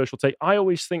controversial take. I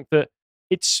always think that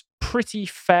it's pretty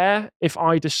fair if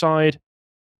I decide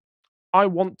I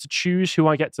want to choose who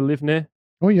I get to live near.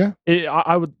 Oh, yeah.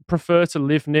 I would prefer to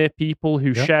live near people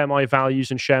who share my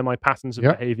values and share my patterns of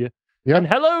behavior. Yeah. And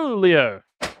hello, Leo.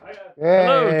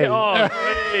 Hello.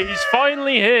 Hey, he's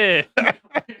finally here.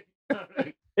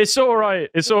 It's all right.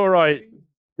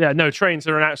 Yeah, no, trains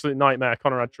are an absolute nightmare.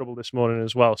 Connor had trouble this morning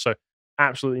as well, so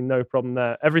absolutely no problem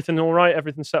there. Everything all right?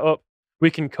 Everything set up?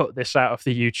 We can cut this out of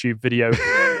the YouTube video.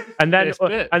 And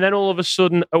then all of a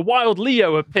sudden, a wild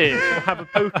Leo appears. We'll have a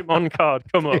Pokemon card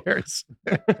come up.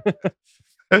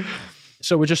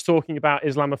 So we're just talking about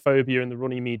Islamophobia and the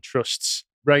Runnymede Trust's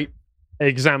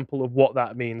example of what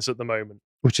that means at the moment.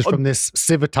 Which is from this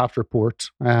Civitas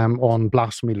report on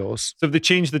blasphemy laws. So they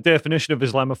changed the definition of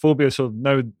Islamophobia, so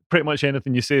now pretty much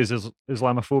anything you say is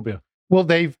Islamophobia. Well,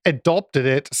 they've adopted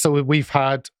it. So we've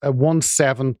had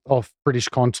 1/7 of British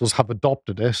consuls have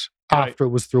adopted it after it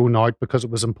was thrown out because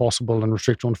it was impossible and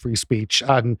restricted on free speech,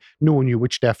 and no one knew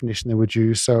which definition they would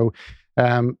use. So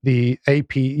the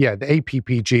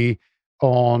APPG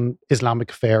on Islamic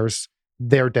affairs,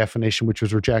 their definition, which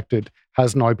was rejected,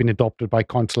 has now been adopted by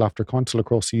council after council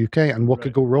across the UK. And what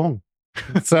could go wrong?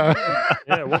 So,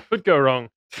 yeah, what could go wrong?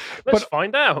 Let's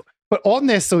find out. But on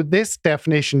this, so this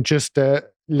definition, just to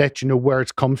let you know where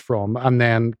it's come from and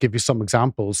then give you some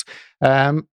examples.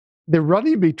 The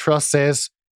Runnymede Trust says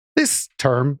This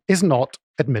term is not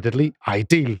admittedly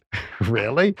ideal,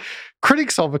 really.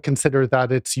 Critics of it consider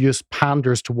that its use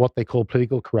panders to what they call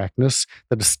political correctness,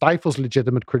 that it stifles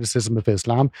legitimate criticism of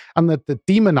Islam, and that it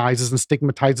demonizes and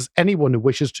stigmatizes anyone who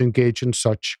wishes to engage in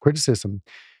such criticism.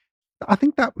 I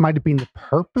think that might have been the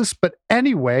purpose, but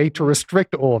anyway, to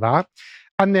restrict all that.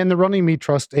 And then the Runnymede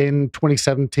Trust in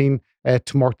 2017,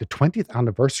 to mark the 20th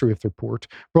anniversary of the report,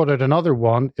 brought out another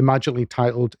one, imaginally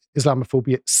titled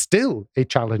Islamophobia Still a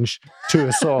Challenge to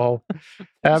Us All.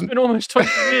 It's been almost 20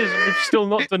 years and we've still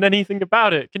not done anything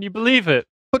about it. Can you believe it?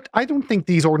 But I don't think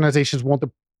these organizations want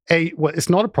well, it's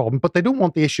not a problem, but they don't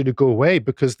want the issue to go away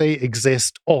because they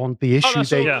exist on the issue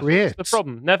they create. That's the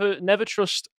problem. Never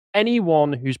trust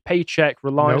anyone whose paycheck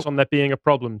relies on there being a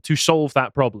problem to solve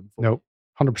that problem. No.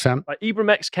 100%. Like Ibram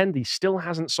X. Kendi still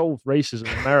hasn't solved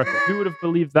racism in America. Who would have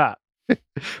believed that?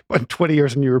 But in 20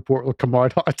 years, a new report will come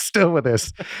out. It's still with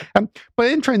this. But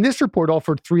in turn, this report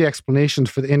offered 3 explanations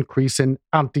for the increase in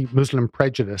anti-Muslim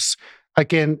prejudice.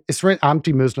 Again, it's very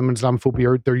anti-Muslim and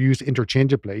Islamophobia. They're used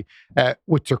interchangeably,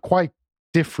 which are quite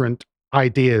different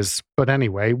ideas. But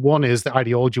anyway, one is the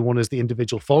ideology, one is the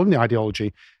individual following the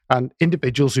ideology. And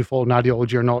individuals who follow an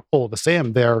ideology are not all the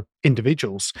same. They're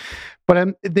individuals.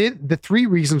 But the 3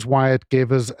 reasons why it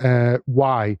gave us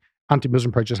why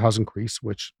anti-Muslim prejudice has increased,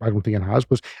 which I don't think it has,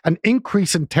 was an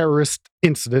increase in terrorist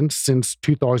incidents since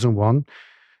 2001.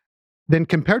 Then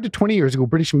compared to 20 years ago,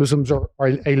 British Muslims are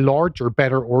a larger,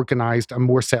 better organized and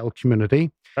more settled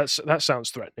community. That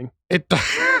sounds threatening.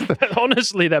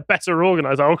 Honestly, they're better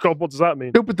organized. Oh God, what does that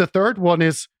mean? No, but the third one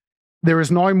is there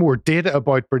is now more data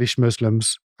about British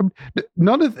Muslims.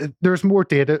 There's more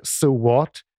data, so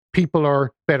what? People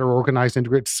are better organized,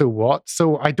 integrated, so what?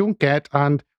 So I don't get,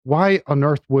 and why on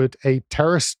earth would a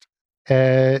terrorist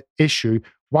issue,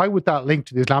 why would that link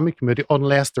to the Islamic community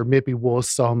unless there maybe was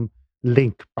some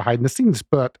link behind the scenes?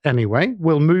 But anyway,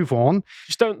 we'll move on.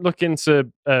 Just don't look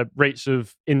into rates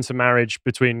of intermarriage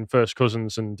between first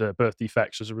cousins and birth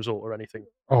defects as a result or anything.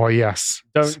 Oh, yes.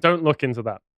 Don't look into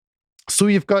that. So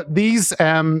you've got these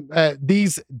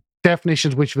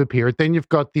definitions which have appeared. Then you've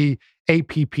got the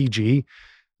APPG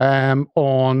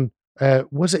on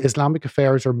was it Islamic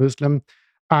affairs or Muslim?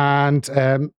 And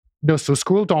no, so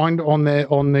scroll down on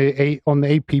the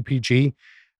APPG,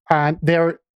 and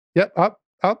there, up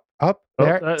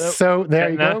there. So there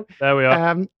you go. There we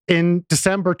are. In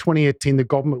December 2018, the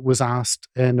government was asked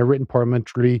in a written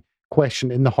parliamentary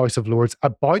question in the House of Lords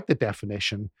about the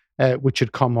definition, which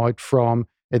had come out from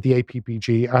the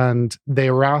APPG, and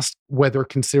they were asked whether it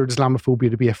considered Islamophobia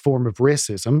to be a form of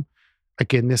racism.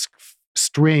 Again, this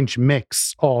strange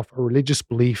mix of a religious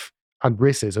belief and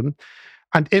racism.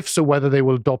 And if so, whether they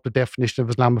will adopt a definition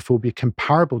of Islamophobia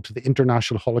comparable to the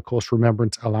International Holocaust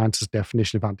Remembrance Alliance's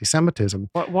definition of anti-Semitism.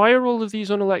 Why are all of these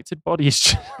unelected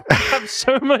bodies have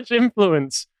so much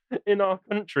influence in our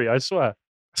country? I swear.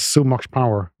 So much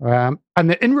power. And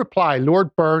then in reply,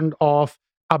 Lord Byrne of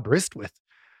Aberystwyth,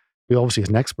 who obviously is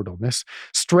an expert on this,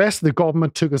 stressed the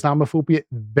government took Islamophobia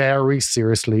very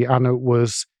seriously and it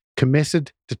was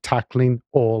committed to tackling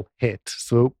all hate.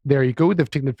 So there you go.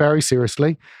 They've taken it very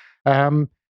seriously.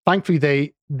 Thankfully,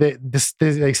 they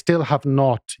still have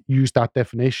not used that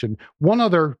definition. One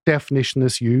other definition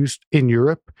is used in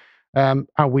Europe, and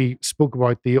we spoke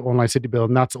about the Online City Bill,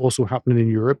 and that's also happening in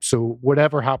Europe. So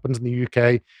whatever happens in the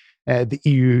UK, the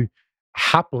EU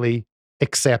happily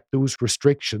accept those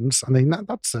restrictions. I mean,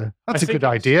 that's a good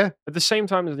idea. At the same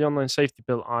time as the Online Safety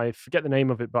Bill, I forget the name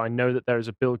of it, but I know that there is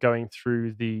a bill going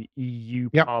through the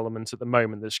EU Parliament at the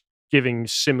moment that's giving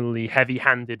similarly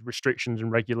heavy-handed restrictions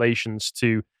and regulations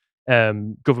to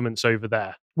governments over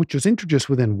there. Which was introduced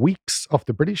within weeks of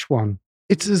the British one.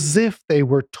 It's as if they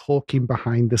were talking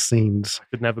behind the scenes. I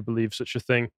could never believe such a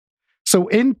thing. So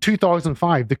in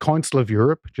 2005, the Council of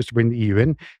Europe, just to bring the EU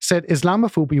in, said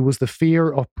Islamophobia was the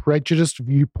fear of prejudiced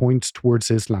viewpoints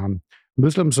towards Islam.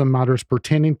 Muslims and matters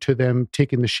pertaining to them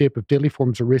taking the shape of daily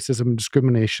forms of racism and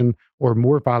discrimination or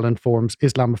more violent forms,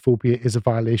 Islamophobia is a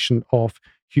violation of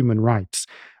human rights.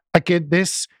 Again,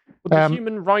 this... the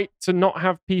human right to not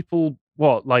have people,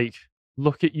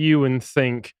 look at you and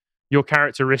think your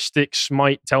characteristics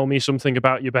might tell me something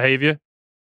about your behavior?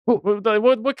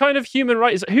 What kind of human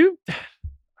right is it? Who?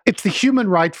 It's the human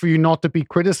right for you not to be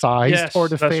criticized or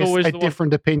to face a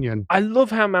different opinion. I love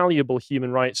how malleable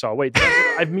human rights are. Wait,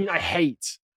 I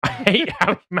hate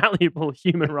how malleable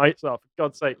human rights are, for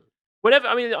God's sake.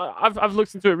 I've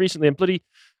looked into it recently, and bloody,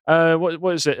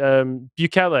 what is it?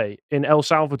 Bukele in El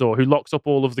Salvador, who locked up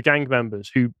all of the gang members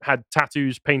who had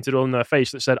tattoos painted on their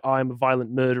face that said, "I am a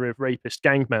violent murderer, rapist,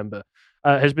 gang member,"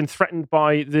 has been threatened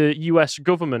by the US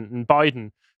government and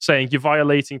Biden saying you're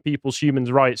violating people's human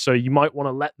rights, so you might want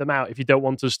to let them out if you don't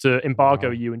want us to embargo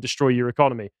Wow. you and destroy your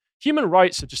economy. Human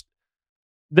rights are just,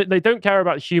 they don't care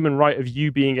about the human right of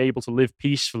you being able to live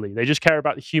peacefully. They just care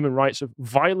about the human rights of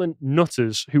violent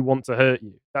nutters who want to hurt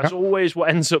you. That's always what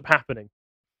ends up happening.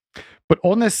 But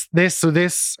on this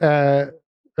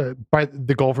by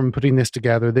the government putting this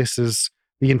together, this is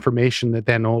the information that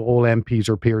then all MPs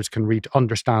or peers can read to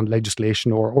understand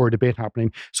legislation or debate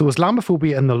happening. So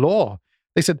Islamophobia in the law,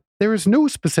 they said there is no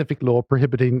specific law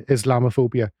prohibiting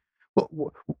Islamophobia.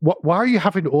 Why are you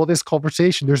having all this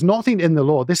conversation? There's nothing in the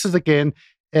law. This is again,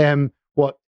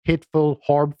 hateful,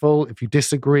 harmful, if you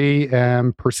disagree,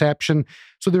 perception.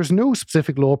 So there's no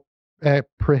specific law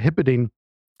prohibiting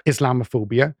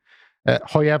Islamophobia.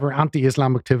 However,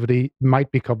 anti-Islam activity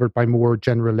might be covered by more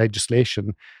general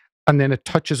legislation. And then it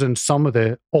touches on some of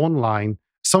the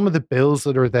bills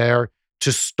that are there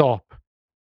to stop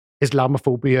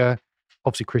Islamophobia.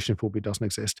 Obviously, Christian phobia doesn't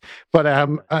exist. But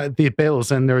the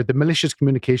bills, and they're the Malicious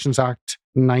Communications Act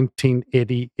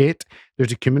 1988.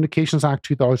 There's a Communications Act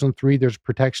 2003. There's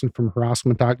Protection from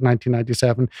Harassment Act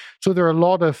 1997. So there are a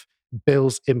lot of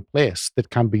bills in place that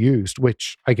can be used,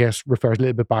 which I guess refers a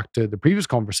little bit back to the previous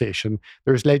conversation.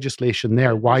 There's legislation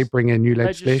there. Why bring in new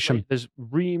legislation? There's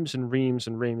reams and reams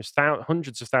and reams,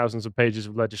 hundreds of thousands of pages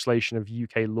of legislation of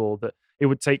UK law that it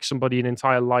would take somebody an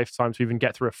entire lifetime to even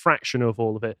get through a fraction of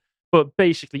all of it. But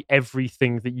basically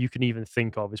everything that you can even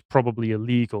think of is probably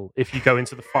illegal if you go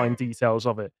into the fine details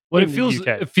of it. Well, it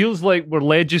feels like we're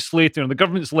legislating, or the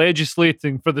government's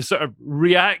legislating for the sort of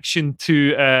reaction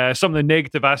to some of the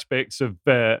negative aspects of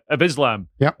Islam.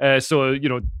 Yeah. So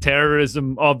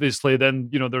terrorism, obviously. Then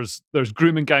there's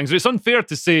grooming gangs. It's unfair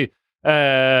to say,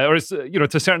 or it's to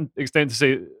a certain extent to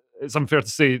say, it's unfair to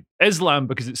say Islam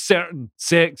because it's certain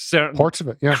sects, certain parts of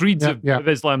it, creeds of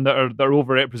Islam that are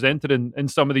overrepresented in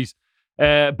some of these.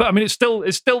 But I mean, it's still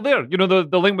there.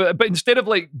 The link with it. But instead of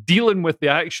like dealing with the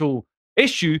actual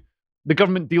issue, the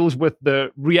government deals with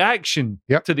the reaction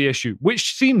to the issue,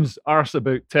 which seems arse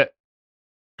about tit.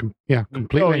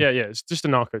 Completely. Oh yeah. It's just a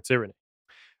narco tyranny.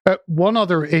 One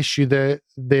other issue that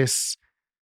this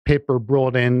paper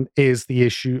brought in is the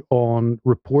issue on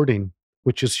reporting,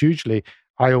 which is hugely.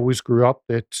 I always grew up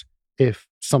that if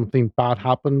something bad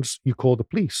happens, you call the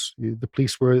police. The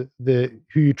police were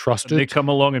who you trusted. And they come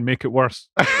along and make it worse.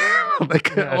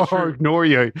 Or ignore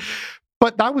you.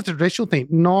 But that was the traditional thing.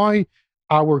 Now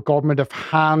our government have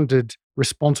handed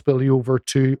responsibility over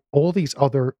to all these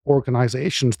other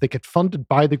organizations. They get funded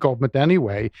by the government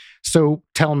anyway. So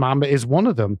Tell Mama is one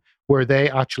of them, where they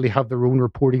actually have their own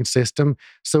reporting system.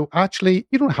 So actually,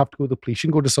 you don't have to go to the police. You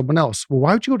can go to someone else. Well,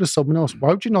 why would you go to someone else? Why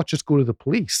would you not just go to the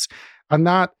police? And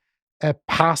that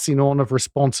passing on of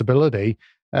responsibility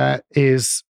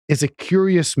is a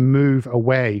curious move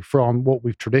away from what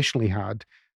we've traditionally had.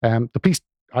 The police,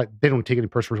 they don't take any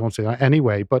personal responsibility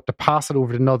anyway, but to pass it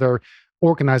over to another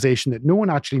organization that no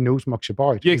one actually knows much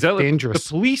about. Yeah, exactly. Dangerous. The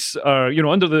police are,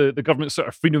 under the government sort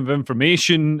of Freedom of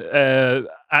Information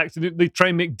Act, they try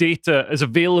and make data as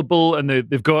available, and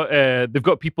they've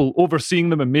got people overseeing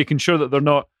them and making sure that they're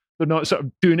not sort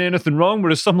of doing anything wrong.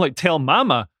 Whereas something like Tell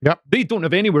Mama, they don't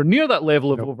have anywhere near that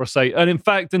level of oversight. And in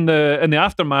fact, in the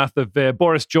aftermath of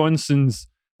Boris Johnson's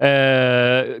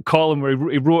column where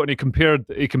he wrote and he compared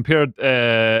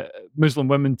Muslim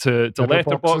women to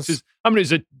letterboxes. I mean,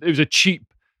 it was a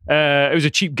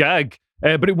cheap gag,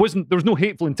 but it wasn't. There was no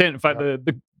hateful intent. In fact,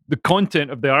 the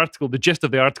content of the article, the gist of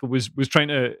the article was trying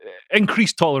to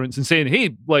increase tolerance and saying,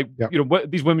 hey,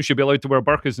 these women should be allowed to wear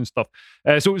burqas and stuff.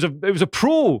 So it was a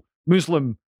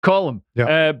pro-Muslim column.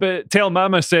 But Tell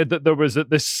Mama said that there was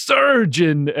this surge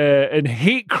in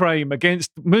hate crime against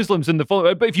Muslims in the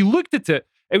fall. But if you looked at it,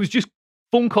 it was just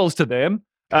phone calls to them,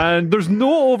 and there's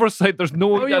no oversight. There's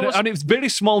no, and it's very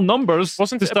small numbers.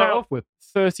 Wasn't to it start about off with?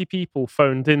 30 people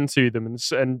phoned into them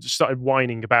and started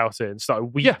whining about it and started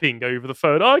weeping over the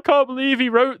phone. I can't believe he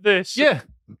wrote this. Yeah.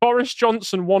 Boris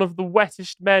Johnson, one of the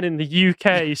wettest men in the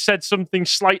UK, said something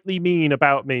slightly mean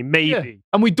about me, maybe. Yeah.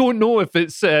 And we don't know if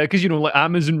it's because like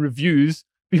Amazon reviews,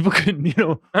 people can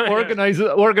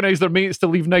organize their mates to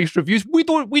leave nice reviews. We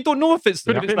don't know if it's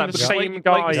the same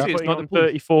guy putting on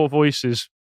 34 voices.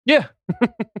 Yeah.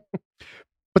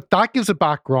 But that gives a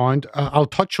background. I'll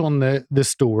touch on the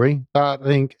story that I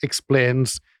think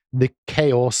explains the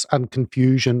chaos and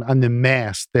confusion and the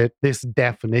mess that this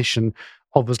definition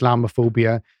of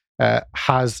Islamophobia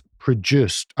has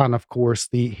produced. And of course,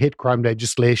 the hate crime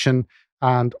legislation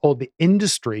and all the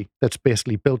industry that's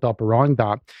basically built up around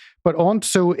that. But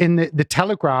also in the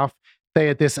Telegraph, they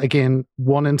had this, again,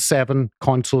 1 in 7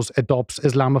 councils adopts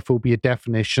Islamophobia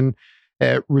definition,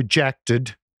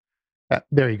 rejected.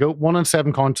 There you go. 1 in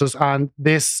 7 consuls. And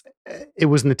this, it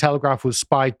was in the Telegraph, was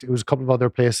spiked. It was a couple of other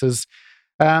places.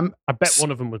 I bet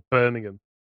one of them was Birmingham.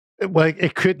 Well,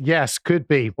 it could, yes, could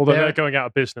be. Although they're going out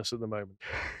of business at the moment.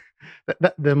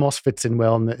 The moss fits in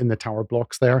well in the tower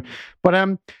blocks there.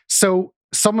 But so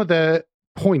some of the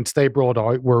points they brought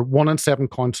out were 1 in 7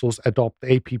 consuls adopt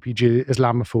the APPG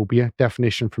Islamophobia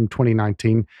definition from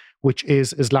 2019, which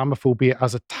is Islamophobia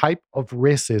as a type of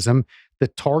racism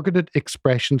that targeted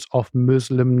expressions of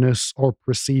Muslimness or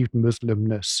perceived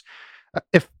Muslimness.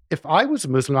 If I was a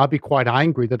Muslim, I'd be quite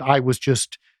angry that I was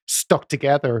just stuck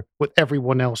together with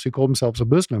everyone else who call themselves a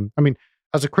Muslim. I mean,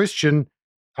 as a Christian,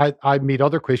 I meet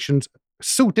other Christians,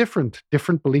 so different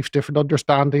beliefs, different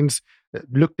understandings,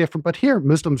 look different. But here,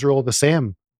 Muslims are all the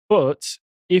same. But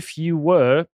if you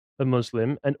were a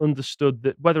Muslim and understood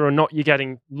that whether or not you're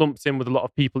getting lumped in with a lot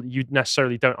of people that you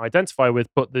necessarily don't identify with,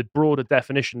 but the broader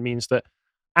definition means that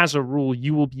as a rule,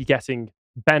 you will be getting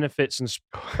benefits and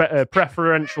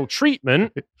preferential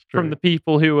treatment from the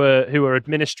people who are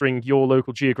administering your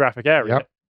local geographic area. Yep.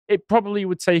 It probably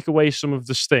would take away some of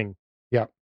the sting. Yeah.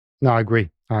 No, I agree.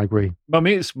 My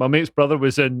mate's brother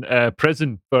was in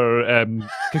prison for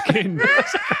cocaine.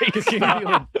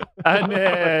 Cocaine.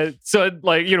 And so,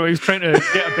 like, you know, he was trying to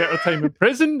get a better time in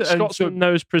prison. Scotsman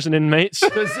knows prison inmates.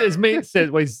 His mate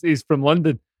said, well, he's from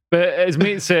London, but his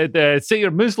mate said, say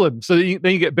you're Muslim, so then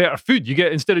you get better food. You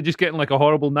get, instead of just getting like a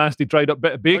horrible, nasty, dried up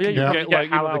bit of bacon, you get like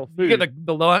halal you food. get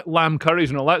the lamb curries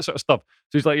and all that sort of stuff.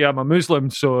 So he's like, yeah, I'm a Muslim,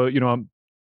 so, you know,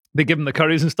 they give him the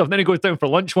curries and stuff. Then he goes down for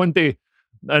lunch one day.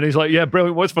 And he's like, yeah,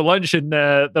 brilliant, what's for lunch? And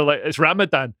they're like, it's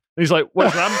Ramadan. And he's like,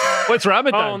 what's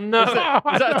Ramadan? Oh, no. Is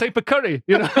that a type of curry?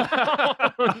 You know?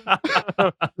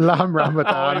 Lamb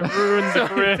Ramadan. I ruined the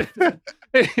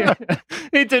grip.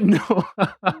 He didn't know.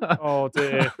 Oh,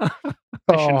 dear.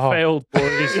 Mission failed,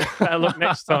 boys. Better luck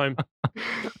next time.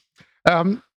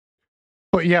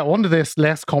 But yeah, on to this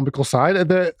less comical side.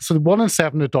 So the 1 in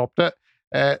 7 adopt it.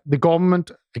 The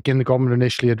government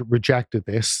initially had rejected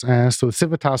this. So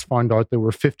Civitas found out there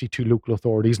were 52 local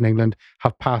authorities in England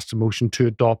have passed a motion to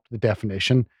adopt the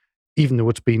definition, even though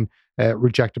it's been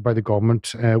rejected by the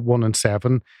government, 1 in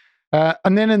 7.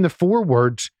 And then in the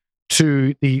foreword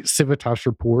to the Civitas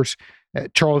report,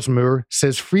 Charles Moore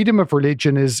says, freedom of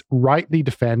religion is rightly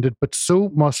defended, but so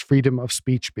must freedom of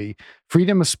speech be.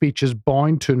 Freedom of speech is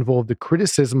bound to involve the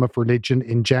criticism of religion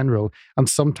in general, and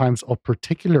sometimes of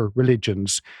particular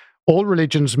religions. All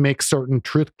religions make certain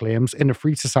truth claims. In a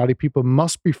free society, people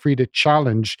must be free to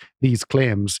challenge these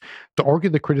claims. To argue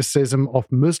the criticism of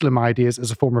Muslim ideas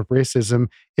as a form of racism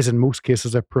is in most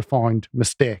cases a profound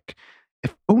mistake.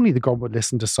 If only the government would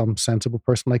listen to some sensible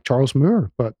person like Charles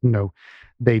Moore, but no,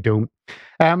 they don't.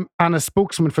 And a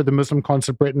spokesman for the Muslim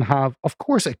Council of Britain have, of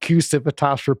course, accused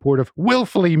Civitas report of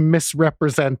willfully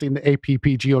misrepresenting the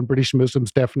APPG on British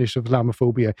Muslims' definition of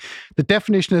Islamophobia. The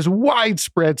definition has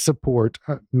widespread support,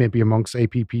 maybe amongst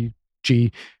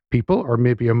APPG people or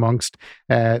maybe amongst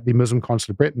the Muslim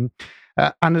Council of Britain,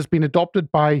 and has been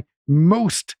adopted by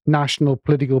most national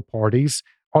political parties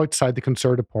outside the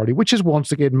Conservative Party, which is once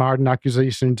again marred in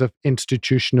accusations of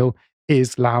institutional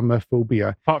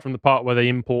Islamophobia. Apart from the part where they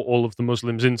import all of the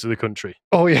Muslims into the country.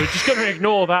 Oh, yeah. We're just going to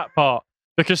ignore that part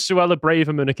because Suella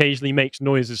Braverman occasionally makes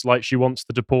noises like she wants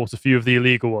to deport a few of the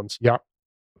illegal ones. Yeah.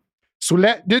 So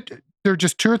there are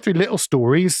just 2 or 3 little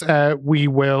stories we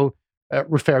will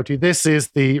refer to. This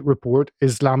is the report,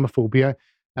 Islamophobia,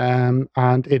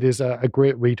 and it is a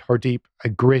great read. Hardeep, a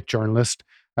great journalist,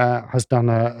 has done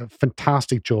a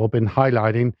fantastic job in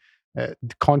highlighting the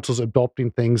councils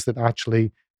adopting things that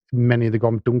actually many of the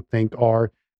government don't think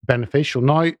are beneficial.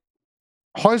 Now,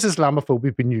 how has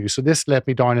Islamophobia been used? So this led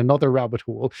me down another rabbit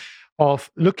hole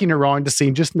of looking around to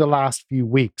see just in the last few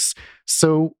weeks.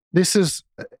 So this is,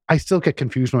 I still get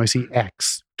confused when I see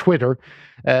X, Twitter,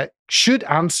 should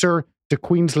answer to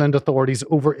Queensland authorities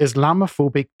over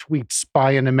Islamophobic tweets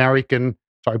by an American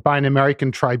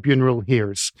tribunal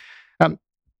hears.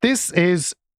 This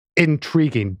is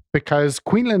intriguing because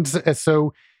Queensland's,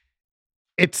 so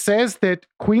it says that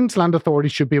Queensland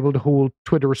authorities should be able to hold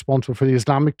Twitter responsible for the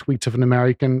Islamic tweets of an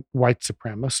American white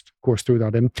supremacist, of course, threw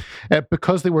that in,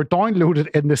 because they were downloaded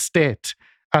in the state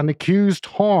and caused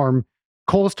harm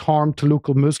to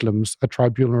local Muslims, a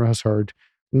tribunal has heard.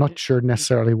 Not sure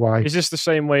necessarily why. Is this the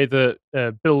same way that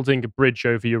building a bridge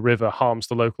over your river harms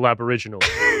the local Aboriginals?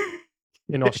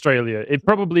 In Australia. It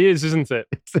probably is, isn't it?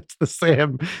 It's the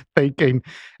same thinking.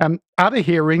 At a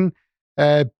hearing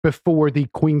before the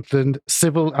Queensland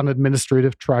Civil and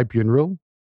Administrative Tribunal,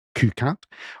 QCAT,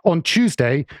 on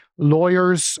Tuesday,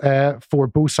 lawyers for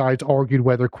both sides argued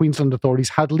whether Queensland authorities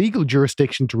had legal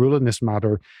jurisdiction to rule in this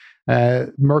matter.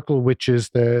 Merkel, which is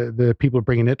the people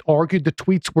bringing it, argued the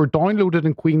tweets were downloaded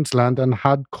in Queensland and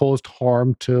had caused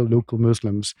harm to local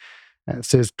Muslims. It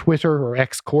says Twitter, or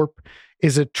X Corp,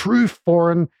 is a true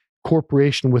foreign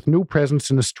corporation with no presence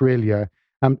in Australia.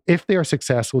 If they are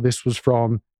successful, this was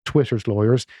from Twitter's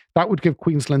lawyers, that would give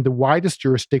Queensland the widest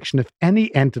jurisdiction of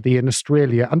any entity in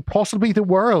Australia and possibly the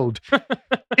world.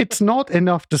 It's not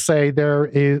enough to say there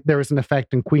is an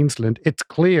effect in Queensland. It's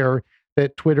clear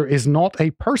that Twitter is not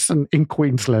a person in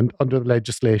Queensland under the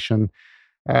legislation.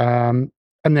 And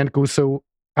then it goes, so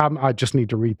I just need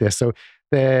to read this. So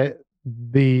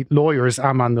the lawyers,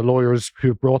 Aman, the lawyers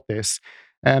who brought this,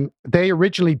 they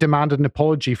originally demanded an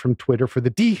apology from Twitter for the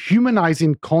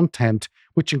dehumanizing content,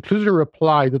 which included a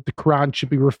reply that the Quran should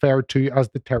be referred to as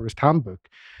the terrorist handbook.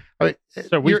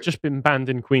 So we've just been banned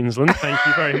in Queensland. Thank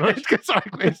you very much.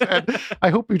 I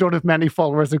hope we don't have many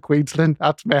followers in Queensland.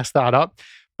 That's messed that up.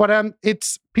 But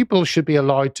it's people should be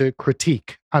allowed to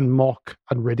critique and mock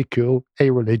and ridicule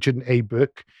a religion, a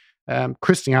book.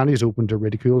 Christianity is open to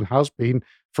ridicule and has been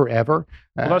forever.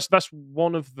 Well, that's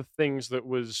one of the things that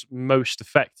was most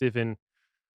effective in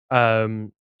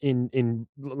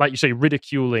like you say,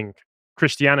 ridiculing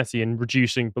Christianity and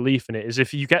reducing belief in it. Is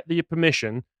if you get the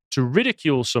permission to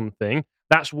ridicule something,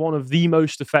 that's one of the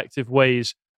most effective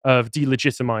ways of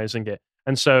delegitimizing it.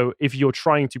 And so, if you're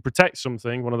trying to protect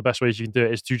something, one of the best ways you can do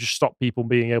it is to just stop people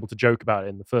being able to joke about it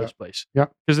in the first place. Yeah,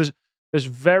 because there's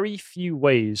very few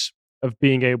ways of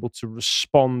being able to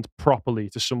respond properly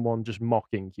to someone just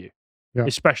mocking you,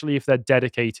 especially if they're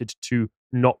dedicated to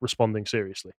not responding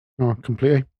seriously. Oh,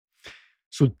 completely.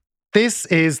 So this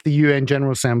is the UN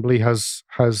General Assembly has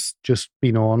just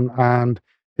been on, and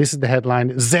this is the headline: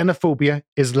 Xenophobia,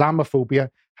 Islamophobia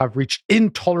have reached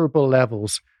intolerable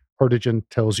levels. Erdogan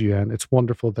tells UN. It's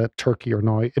wonderful that Turkey are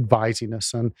now advising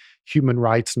us on human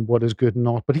rights and what is good and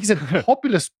not. But he said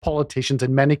populist politicians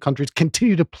in many countries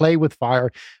continue to play with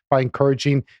fire by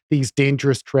encouraging these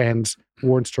dangerous trends,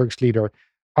 warns Turk's leader.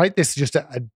 I think this is just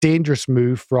a dangerous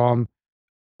move from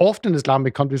often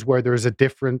Islamic countries where there is a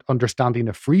different understanding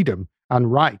of freedom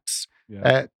and rights,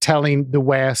 telling the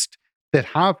West that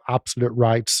have absolute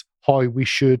rights how we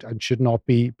should and should not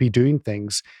be doing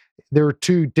things. There are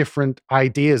two different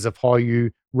ideas of how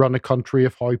you run a country,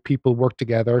 of how people work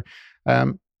together.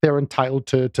 They're entitled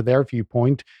to their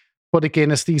viewpoint. But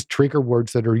again, it's these trigger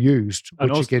words that are used.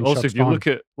 And which also if you look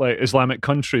at like Islamic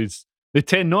countries, they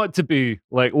tend not to be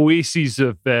like oases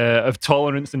of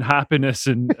tolerance and happiness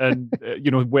and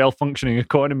well-functioning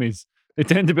economies. They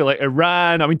tend to be like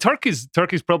Iran. I mean, Turkey's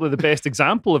probably the best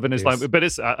example of an Islamic,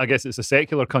 but I guess it's a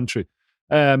secular country.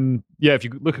 If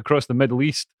you look across the Middle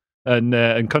East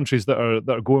and countries that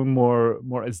are going more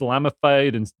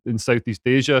Islamified in Southeast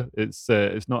Asia, it's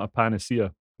not a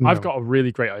panacea. No. I've got a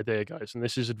really great idea, guys, and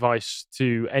this is advice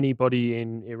to anybody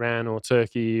in Iran or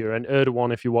Turkey or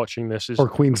Erdogan if you're watching this. Or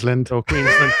Queensland.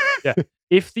 Yeah.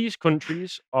 If these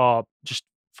countries are just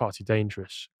far too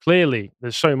dangerous, clearly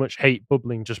there's so much hate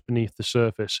bubbling just beneath the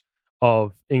surface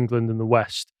of England and the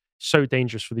West. So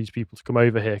dangerous for these people to come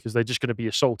over here because they're just going to be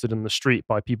assaulted in the street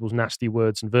by people's nasty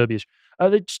words and verbiage.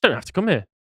 They just don't have to come here.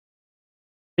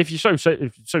 If you're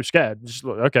so scared, just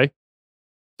look, okay,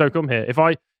 don't come here.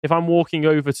 If I'm walking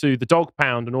over to the dog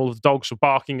pound and all of the dogs are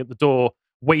barking at the door,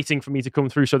 waiting for me to come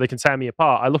through so they can tear me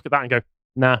apart, I look at that and go,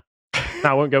 nah,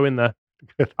 I won't go in there.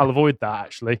 I'll avoid that,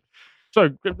 actually. So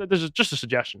there's just a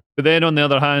suggestion. But then on the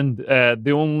other hand,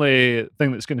 the only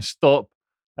thing that's going to stop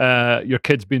your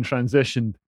kids being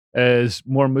transitioned is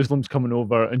more Muslims coming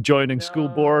over and joining school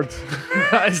boards.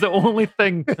 That is the only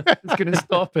thing that's going to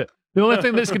stop it. The only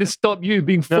thing that's going to stop you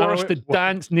being forced to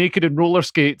dance naked in roller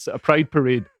skates at a pride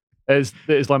parade is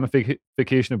the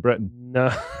Islamification of Britain.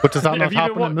 No. But does that not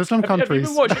happen in Muslim countries?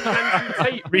 Have you been watching Andrew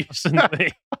Tate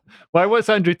recently? Why, what's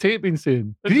Andrew Tate been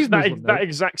saying? He's that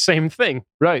exact same thing.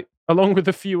 Right. Along with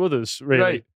a few others, really.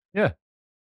 Right. Yeah.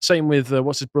 Same with,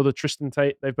 what's his brother, Tristan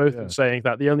Tate. They've both been saying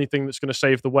that the only thing that's going to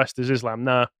save the West is Islam.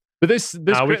 Nah. But this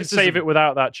we can save it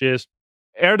without that. Cheers.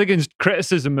 Erdogan's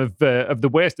criticism of the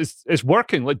West is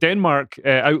working. Like Denmark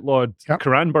outlawed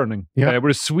Quran burning,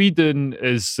 whereas Sweden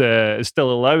is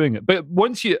still allowing it. But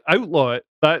once you outlaw it,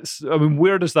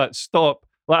 where does that stop?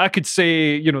 Like I could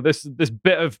say, this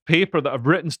bit of paper that I've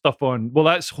written stuff on. Well,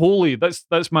 that's holy.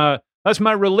 That's my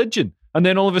religion. And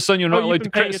then all of a sudden, you're not allowed to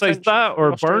criticize that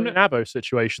or burn it. The Abo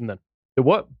situation, then. The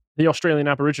what? The Australian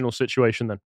Aboriginal situation,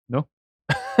 then. No.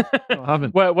 No, I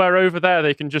haven't. Where over there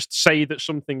they can just say that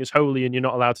something is holy and you're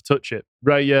not allowed to touch it.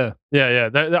 Right? Yeah.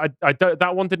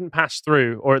 That one didn't pass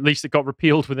through, or at least it got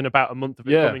repealed within about a month of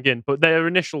it coming in. But their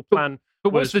initial plan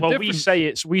was, we say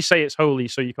it's holy,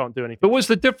 so you can't do anything. But what's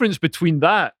the difference between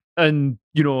that And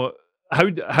how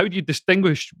do you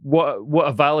distinguish what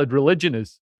a valid religion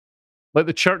is? Like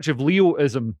the Church of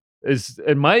Leoism is,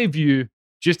 in my view,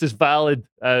 just as valid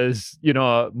as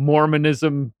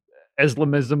Mormonism,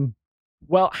 Islamism.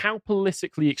 Well, how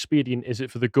politically expedient is it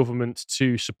for the government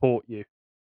to support you?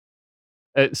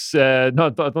 It's no,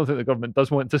 I don't think the government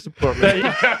does want to support me. There you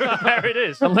go. There it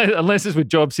is. Unless it's with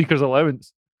job seekers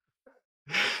allowance.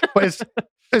 But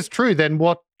it's true. Then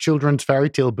what children's fairy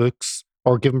tale books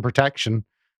are given protection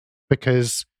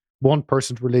because one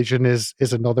person's religion is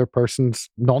another person's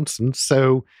nonsense.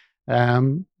 So,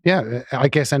 I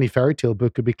guess any fairy tale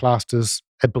book could be classed as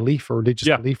a belief or religious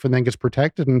belief and then gets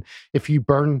protected. And if you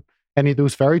burn any of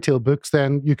those fairy tale books,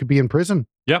 then you could be in prison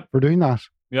for doing that.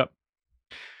 Yep.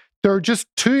 There are just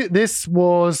two. This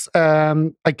was,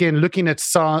 again, looking at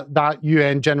that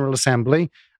UN General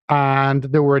Assembly, and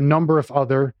there were a number of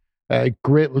other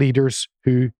great leaders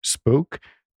who spoke: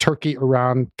 Turkey,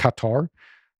 Iran, Qatar.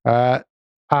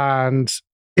 And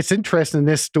it's interesting in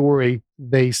this story,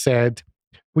 they said,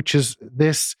 which is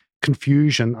this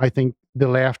confusion I think the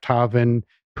left have in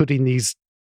putting these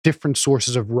different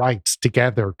sources of rights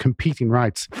together, competing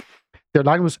rights. Their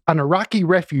line was, an Iraqi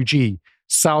refugee,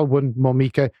 Salwan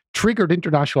Momika, triggered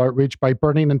international outrage by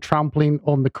burning and trampling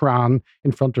on the Quran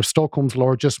in front of Stockholm's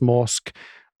largest mosque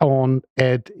on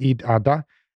Eid Adha,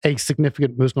 a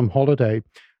significant Muslim holiday.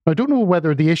 I don't know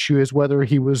whether the issue is whether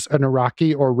he was an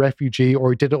Iraqi or a refugee or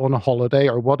he did it on a holiday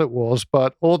or what it was,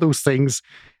 but all those things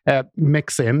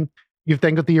mix in. You've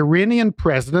then got the Iranian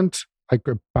president, like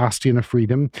a bastion of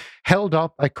freedom, held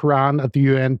up a Quran at the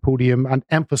UN podium and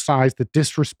emphasized that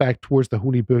disrespect towards the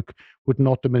holy book would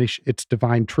not diminish its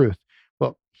divine truth.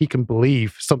 Well, he can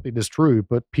believe something is true,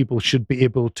 but people should be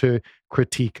able to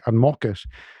critique and mock it.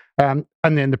 And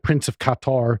then the Prince of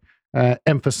Qatar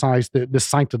emphasized the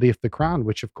sanctity of the Quran,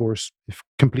 which, of course, is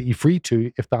completely free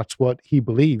to if that's what he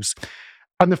believes.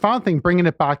 And the final thing, bringing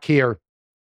it back here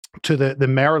to the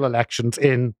mayoral elections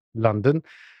in London,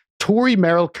 Tory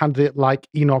mayoral candidate like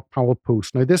Enoch Powell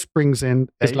post. Now, this brings in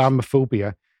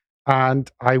Islamophobia, and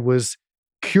I was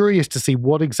curious to see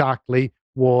what exactly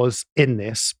was in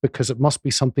this, because it must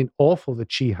be something awful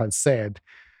that she had said.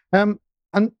 And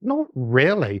not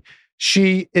really.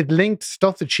 It linked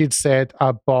stuff that she'd said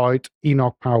about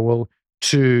Enoch Powell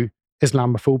to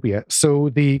Islamophobia. So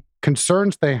the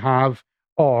concerns they have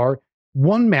are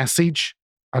one message,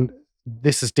 and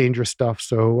this is dangerous stuff,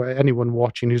 so anyone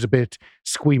watching who's a bit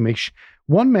squeamish,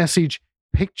 one message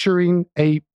had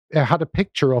a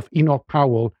picture of Enoch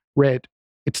Powell read,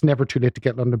 "It's never too late to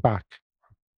get London back."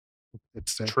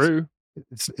 It's true.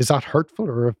 Is that hurtful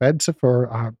or offensive?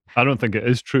 Or I don't think it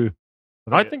is true.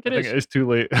 I think it is too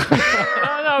late.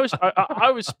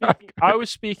 I was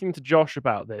speaking to Josh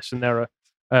about this, and there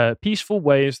are peaceful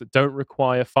ways that don't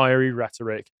require fiery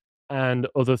rhetoric and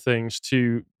other things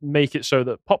to make it so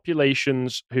that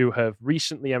populations who have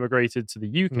recently emigrated to the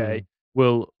UK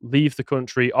will leave the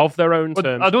country of their own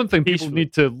terms. I don't think people peacefully.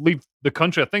 need to leave the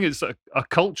country. I think it's a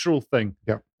cultural thing.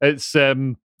 Yeah. It's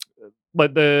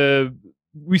like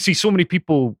we see so many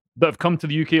people that have come to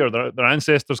the UK, or their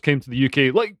ancestors came to the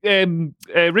UK, like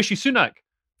Rishi Sunak,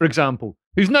 for example,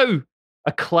 who's now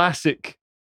a classic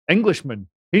Englishman.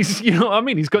 He's,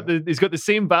 he's got the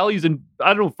same values, and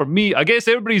I don't know. For me, I guess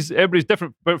everybody's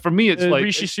different, but for me, it's like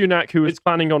Rishi Sunak, who was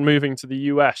planning on moving to the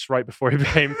US right before he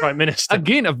became prime minister.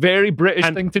 Again, a very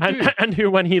British thing to do, and who,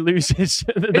 when he loses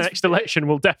the next election,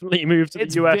 will definitely move to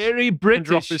the US. It's very British. And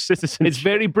drop his citizenship. It's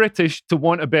very British to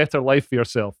want a better life for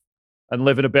yourself and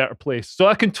live in a better place. So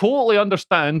I can totally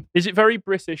understand. Is it very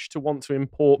British to want to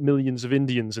import millions of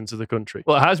Indians into the country?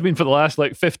 Well, it has been for the last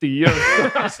 50 years.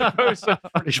 I suppose so.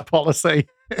 British policy.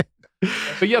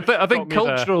 But yeah, I think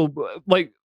cultural,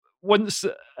 once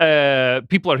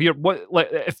people are here,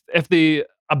 if they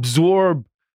absorb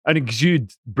and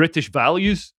exude British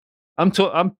values,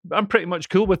 I'm pretty much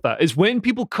cool with that. It's when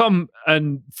people come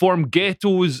and form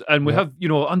ghettos, and we have,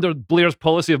 under Blair's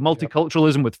policy of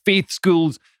multiculturalism with faith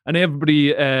schools and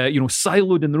everybody,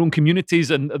 siloed in their own communities,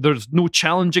 and there's no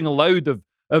challenging allowed of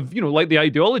like the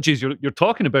ideologies you're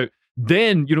talking about.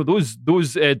 Then those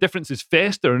differences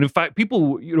fester, and in fact,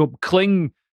 people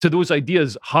cling to those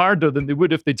ideas harder than they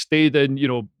would if they'd stayed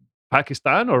in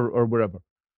Pakistan or wherever.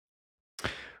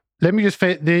 Let me just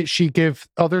she gave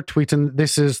other tweets, and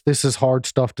this is hard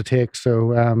stuff to take.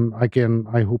 So again,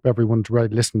 I hope everyone's ready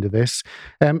to listen to this.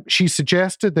 She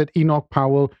suggested that Enoch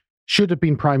Powell should have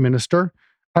been prime minister,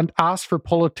 and asked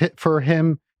for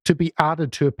him to be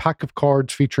added to a pack of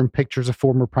cards featuring pictures of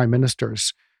former prime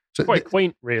ministers. So Quite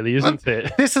quaint, really, isn't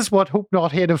it? this is what Hope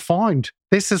Not Hate have found.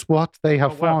 This is what they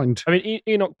have found. I mean,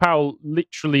 Enoch Powell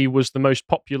literally was the most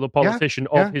popular politician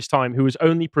of his time, who was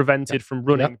only prevented from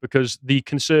running because the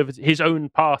his own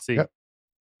party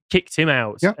kicked him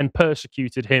out and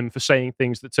persecuted him for saying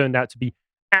things that turned out to be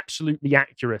absolutely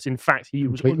accurate. In fact, he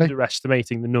was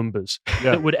underestimating the numbers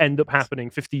that would end up happening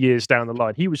 50 years down the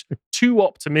line. He was too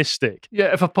optimistic.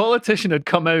 Yeah, if a politician had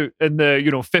come out in the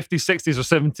 50s, 60s, or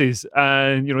 70s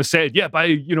and said,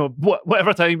 by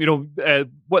whatever time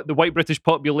what the white British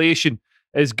population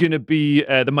is going to be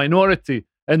the minority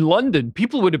in London,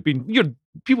 people would have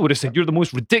said you're the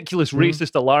most ridiculous,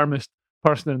 racist, alarmist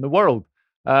person in the world.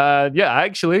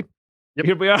 Actually. Yep.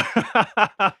 Here we are.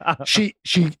 she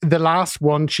the last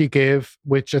one she gave,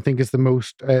 which I think is the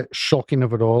most shocking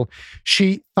of it all,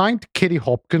 she thanked Katie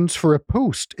Hopkins for a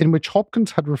post in which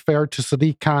Hopkins had referred to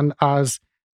Sadiq Khan as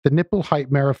the nipple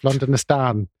height mayor of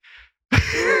Londonistan.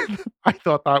 I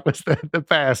thought that was the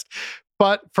best.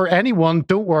 But for anyone,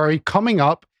 don't worry, coming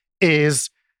up is,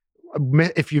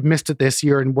 if you missed it this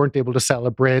year and weren't able to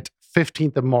celebrate,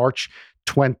 15th of March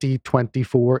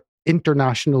 2024,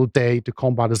 International Day to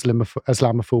Combat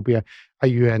Islamophobia, a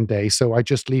UN day. So I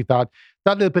just leave that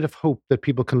little bit of hope that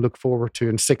people can look forward to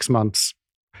in 6 months.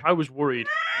 I was worried.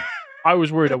 I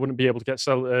wouldn't be able to get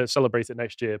celebrate it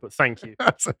next year, but thank you.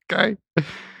 That's okay.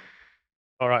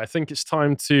 All right, I think it's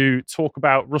time to talk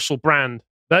about Russell Brand.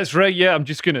 That's right, yeah. I'm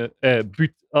just going to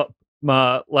boot up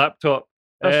my laptop.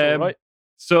 That's all right.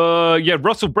 So,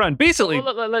 Russell Brand, basically...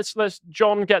 Well, let's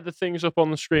John get the things up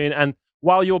on the screen, and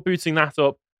while you're booting that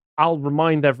up, I'll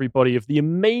remind everybody of the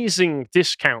amazing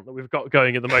discount that we've got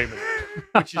going at the moment,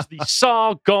 which is the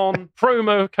Sargon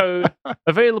promo code,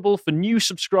 available for new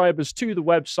subscribers to the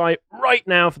website right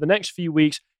now for the next few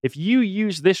weeks. If you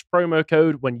use this promo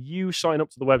code when you sign up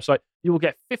to the website, you will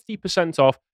get 50%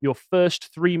 off your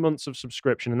first 3 months of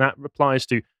subscription, and that applies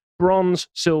to bronze,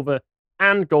 silver,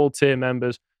 and gold tier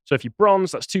members. So if you're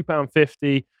bronze, that's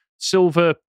 £2.50.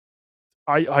 Silver,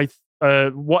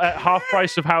 what at half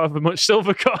price of however much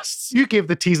silver costs. You give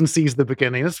the T's and C's at the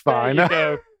beginning. It's fine. There you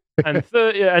go. And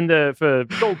for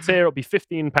gold tier, it'll be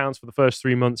 £15 for the first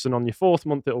 3 months, and on your fourth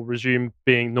month, it'll resume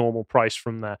being normal price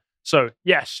from there. So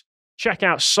yes, check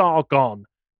out Sargon,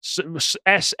 Sargone,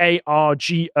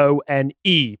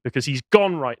 because he's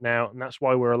gone right now, and that's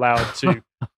why we're allowed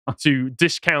to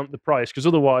discount the price, because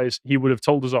otherwise he would have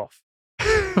told us off.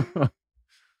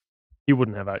 He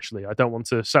wouldn't have, actually. I don't want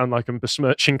to sound like I'm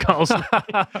besmirching Carl's.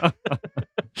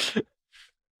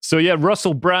 So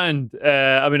Russell Brand.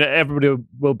 Everybody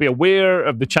will be aware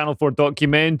of the Channel 4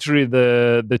 documentary,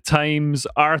 the Times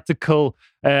article.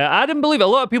 I didn't believe it. A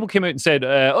lot of people came out and said,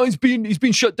 he's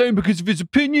been shut down because of his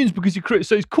opinions, because he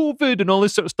criticised COVID and all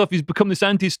this sort of stuff. He's become this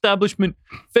anti-establishment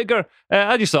figure.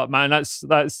 I just thought, man, that's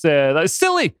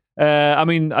silly.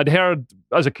 I'd heard,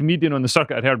 as a comedian on the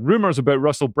circuit, I'd heard rumours about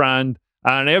Russell Brand,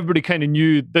 and everybody kind of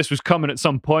knew this was coming at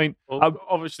some point. Well,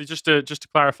 obviously, just to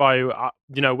clarify,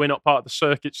 we're not part of the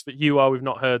circuits that you are. We've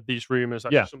not heard these rumours.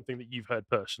 That's just something that you've heard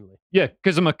personally. Yeah,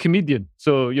 because I'm a comedian.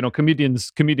 So,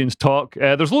 comedians talk.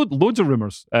 There's loads of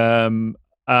rumours. I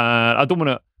don't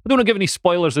want to give any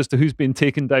spoilers as to who's been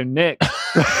taken down next.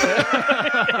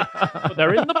 But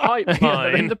they're in the pipeline.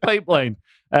 They're in the pipeline.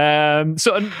 And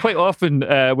quite often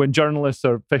when journalists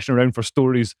are fishing around for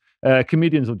stories,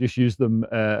 comedians will just use them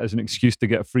as an excuse to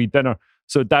get a free dinner.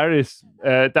 So Darius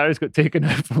got taken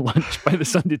out for lunch by the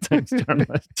Sunday Times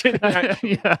journalist. Then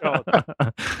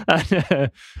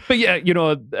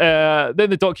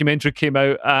the documentary came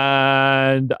out,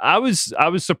 and I was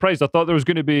surprised. I thought there was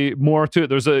going to be more to it.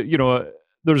 There's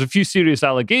a few serious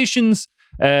allegations.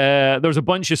 There's a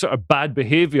bunch of sort of bad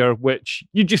behaviour, which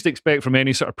you just expect from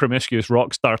any sort of promiscuous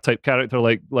rock star type character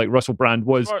like Russell Brand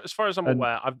was. As far as I'm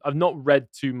aware, I've not read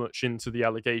too much into the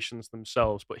allegations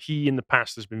themselves, but he in the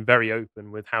past has been very open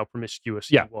with how promiscuous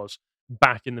he was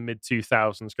back in the mid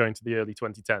 2000s, going to the early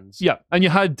 2010s. Yeah, and you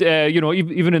had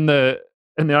even in the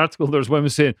article, there's women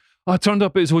saying, "I turned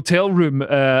up at his hotel room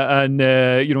and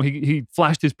he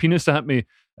flashed his penis at me."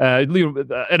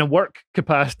 In a work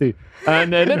capacity,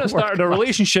 and then I started a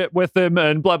relationship with him,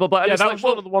 and blah blah blah. Yeah, that was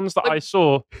one of the ones that I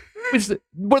saw.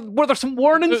 Were there some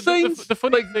warning signs? The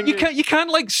funny thing you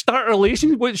can't like start a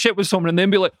relationship with someone and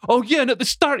then be like, oh yeah, and at the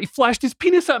start he flashed his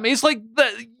penis at me. It's like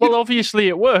that. Well, obviously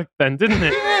it worked then, didn't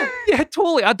it? Yeah,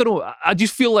 totally. I don't know. I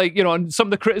just feel like and some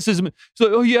of the criticism. It's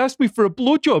like, oh, he asked me for a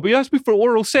blowjob. He asked me for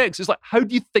oral sex. It's like, how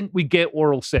do you think we get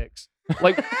oral sex?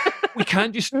 Like, we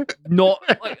can't just not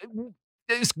like.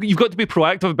 You've got to be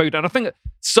proactive about it. And I think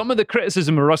some of the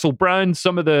criticism of Russell Brand,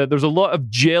 there's a lot of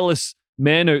jealous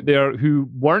men out there who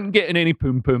weren't getting any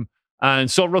poom poom, and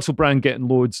saw Russell Brand getting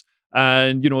loads.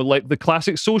 And, like the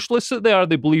classic socialists that they are,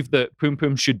 they believe that Poom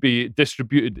Poom should be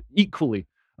distributed equally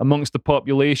amongst the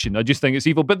population. I just think it's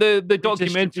evil. But the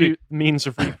documentary... means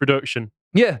of reproduction.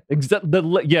 Yeah,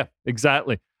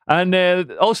 exactly. And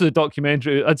also the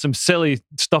documentary had some silly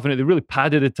stuff in it. They really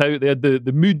padded it out. They had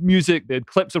the mood music. They had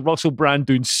clips of Russell Brand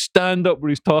doing stand-up where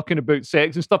he's talking about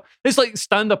sex and stuff. It's like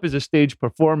stand-up is a stage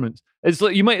performance. It's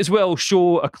like you might as well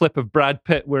show a clip of Brad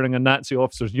Pitt wearing a Nazi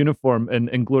officer's uniform in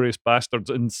Inglourious Bastards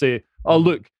and say, oh,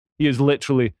 look, he is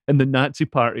literally in the Nazi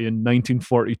party in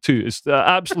 1942. It's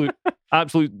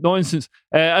absolute nonsense.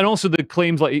 And also the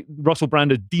claims like Russell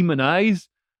Brand has demon eyes.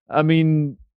 I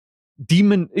mean...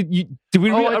 Demon?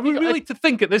 Are we really to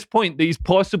think at this point that he's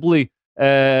possibly?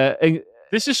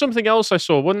 This is something else I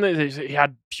saw. Wasn't it? He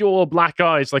had pure black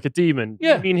eyes like a demon.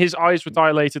 Yeah. I mean, his eyes were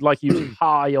dilated like he was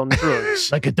high on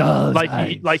drugs. Like a doll's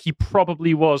like he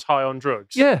probably was high on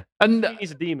drugs. Yeah, and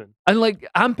he's a demon. And like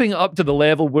amping it up to the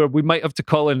level where we might have to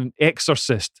call in an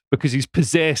exorcist because he's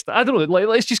possessed. I don't know. Like,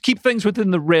 let's just keep things within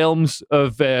the realms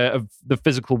of the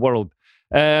physical world.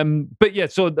 But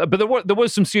there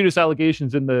was some serious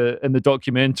allegations in the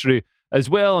documentary as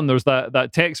well, and there's that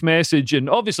text message, and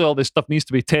obviously all this stuff needs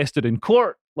to be tested in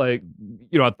court. Like,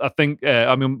 I think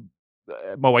my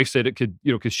wife said it could,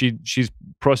 because she's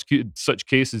prosecuted such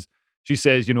cases. She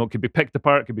says, it could be picked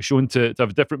apart, could be shown to have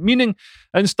a different meaning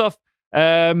and stuff. But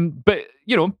I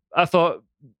thought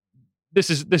this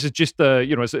is just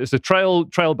it's a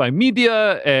trial by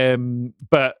media,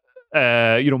 but.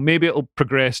 Maybe it'll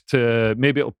progress to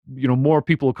more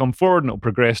people will come forward and it'll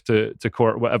progress to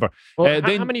court or whatever. Well,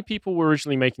 how many people were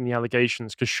originally making the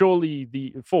allegations? Because surely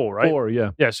the 4, right? 4,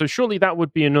 yeah. Yeah, so surely that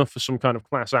would be enough for some kind of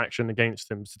class action against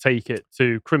him to take it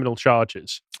to criminal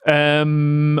charges.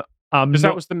 Because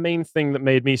that was the main thing that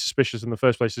made me suspicious in the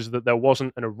first place, is that there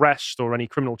wasn't an arrest or any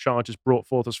criminal charges brought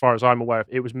forth as far as I'm aware of.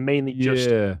 It was mainly just,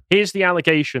 here's the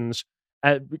allegations,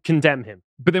 condemn him.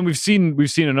 But then we've seen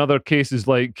in other cases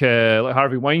like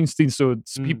Harvey Weinstein. So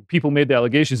people made the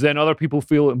allegations, then other people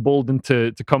feel emboldened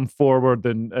to come forward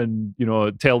and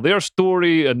tell their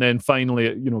story, and then finally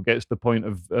it gets to the point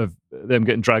of them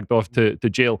getting dragged off to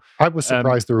jail. I was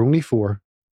surprised there were only 4.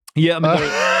 Yeah,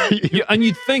 I mean, and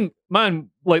you'd think, man,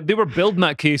 like they were building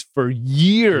that case for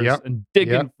years and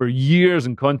digging for years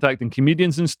and contacting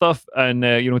comedians and stuff, and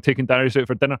taking diaries out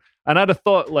for dinner. And I'd have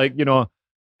thought, like,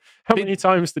 how many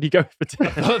times did he go for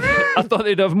dinner? I thought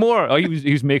they'd have more. Oh,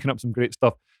 he was making up some great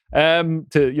stuff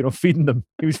to feeding them.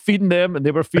 He was feeding them, and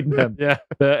they were feeding him. Yeah.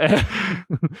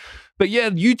 But yeah,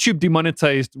 YouTube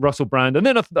demonetized Russell Brand, and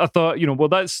then I thought, well,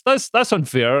 that's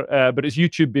unfair. But it's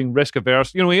YouTube being risk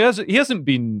averse. He hasn't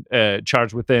been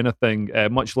charged with anything,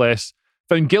 much less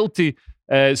found guilty.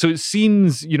 So it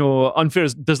seems, unfair.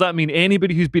 Does that mean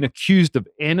anybody who's been accused of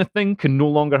anything can no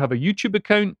longer have a YouTube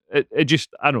account? It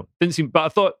just, I don't know, didn't seem, but I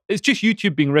thought it's just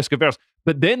YouTube being risk averse.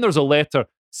 But then there's a letter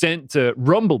sent to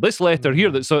Rumble, this letter here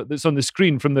that's on the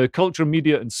screen from the Culture,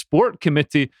 Media and Sport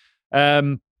Committee.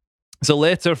 It's a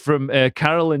letter from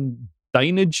Carolyn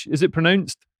Dinage, is it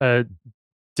pronounced? Dinenage?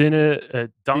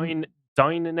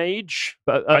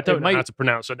 But I don't know how to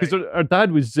pronounce it. Because her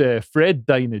dad was Fred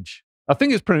Dinage. I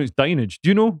think it's pronounced Dinage. Do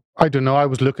you know? I don't know. I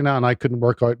was looking at it and I couldn't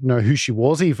work out who she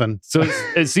was even. So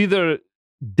it's either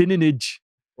Dinenage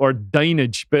or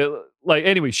Dinage. But like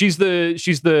anyway, she's the MP.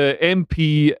 She's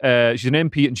an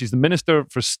MP and she's the Minister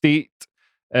for State,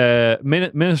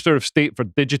 Minister of State for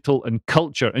Digital and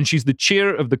Culture, and she's the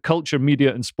chair of the Culture,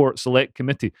 Media and Sport Select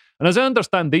Committee. And as I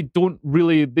understand, they don't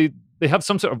really they have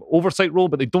some sort of oversight role,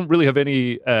 but they don't really have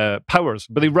any powers.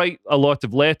 But they write a lot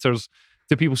of letters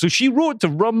to people. So she wrote to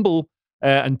Rumble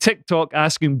and TikTok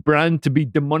asking Brand to be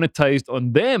demonetized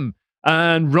on them.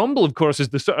 And Rumble, of course, is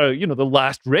the sort of, the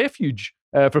last refuge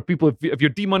for people. If you're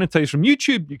demonetized from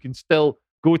YouTube, you can still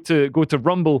go to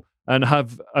Rumble and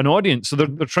have an audience. So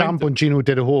they're trying. Dan Bongino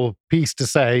did a whole piece to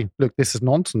say, look, this is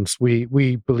nonsense. We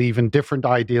believe in different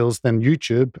ideals than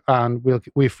YouTube, and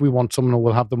if we want someone,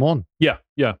 we'll have them on. Yeah.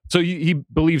 So he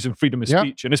believes in freedom of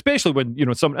speech, and especially when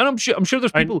someone. And I'm sure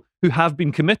there's people who have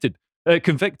been convicted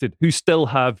who still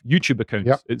have YouTube accounts.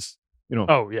 Yep. It's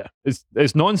oh yeah,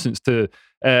 it's nonsense to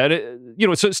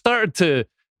so it started to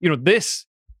this,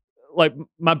 like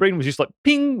my brain was just like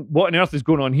ping, what on earth is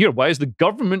going on here? Why is the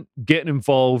government getting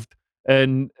involved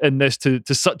in this to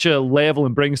such a level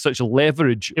and bring such a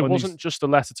leverage? It wasn't just a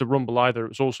letter to Rumble either. It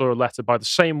was also a letter by the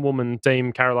same woman,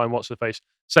 Dame Caroline What's-Her-Face,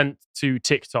 sent to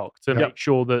TikTok to make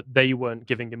sure that they weren't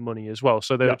giving him money as well.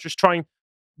 So they were just trying.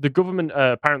 The government,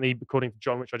 apparently, according to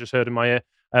John, which I just heard in my ear,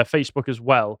 Facebook as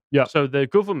well. Yeah. So the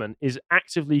government is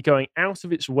actively going out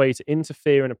of its way to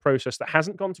interfere in a process that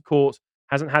hasn't gone to court,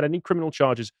 hasn't had any criminal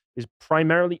charges, is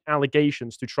primarily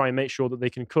allegations to try and make sure that they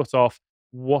can cut off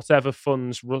whatever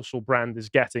funds Russell Brand is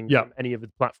getting from any of the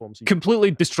platforms.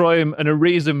 Completely destroy him and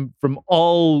erase him from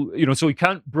all, so he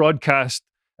can't broadcast.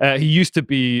 He used to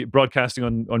be broadcasting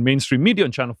on mainstream media,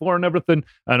 on Channel 4 and everything.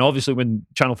 And obviously when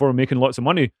Channel 4 were making lots of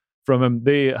money from him,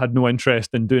 they had no interest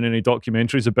in doing any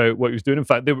documentaries about what he was doing. In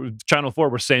fact, Channel 4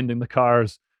 were sending the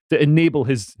cars to enable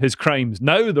his crimes.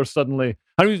 Now they're suddenly,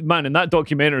 in that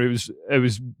documentary, it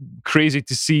was crazy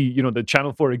to see, the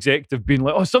Channel 4 executive being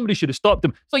like, oh, somebody should have stopped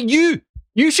him. It's like,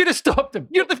 you should have stopped him.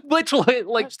 You're the literal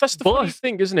that's the funny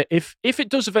thing, isn't it? If it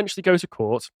does eventually go to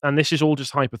court, and this is all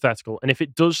just hypothetical, and if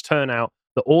it does turn out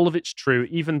that all of it's true,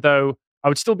 even though I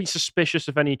would still be suspicious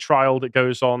of any trial that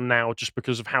goes on now just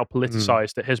because of how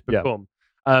politicized it has become.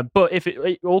 But if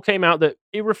it all came out that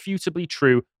irrefutably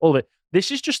true, all of it,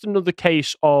 this is just another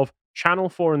case of Channel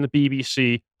 4 and the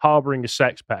BBC harboring a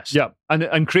sex pest. Yeah,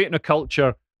 and creating a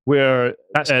culture where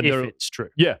that's if it's true.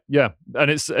 Yeah,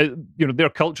 and it's their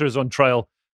culture is on trial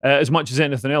as much as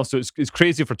anything else. So it's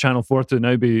crazy for Channel 4 to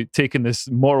now be taking this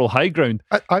moral high ground.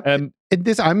 I'm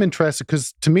interested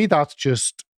because to me that's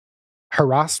just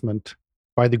harassment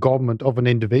by the government of an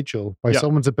individual, by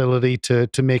someone's ability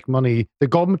to make money. The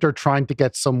government are trying to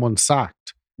get someone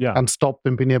sacked and stop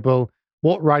them being able.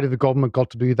 What right have the government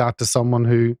got to do that to someone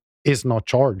who is not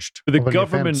charged? But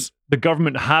the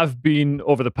government have been,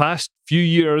 over the past few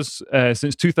years,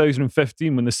 since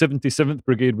 2015, when the 77th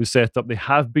Brigade was set up, they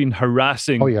have been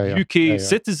harassing UK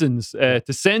citizens to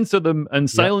censor them and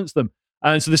silence them.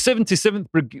 And so the 77th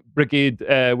Brigade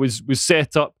was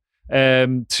set up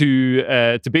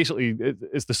to basically,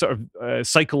 it's the sort of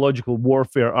psychological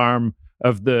warfare arm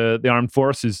of the armed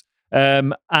forces.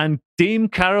 And Dame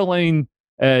Caroline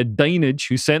Dinage,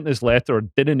 who sent this letter, or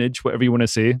Dinage, whatever you want to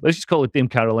say, let's just call it Dame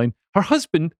Caroline. Her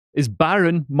husband is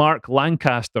Baron Mark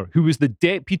Lancaster, who was the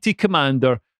deputy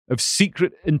commander of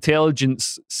Secret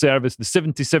Intelligence Service, the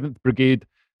 77th Brigade,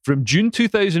 from June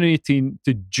 2018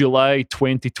 to July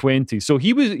 2020. So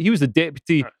he was the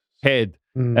deputy head.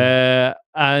 I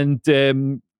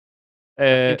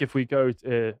think if we go,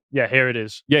 here it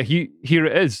is. Yeah, here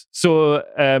it is. So,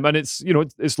 and it's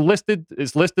it's listed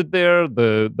there.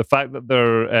 The fact that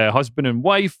they're husband and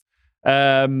wife.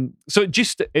 So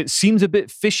it seems a bit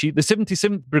fishy. The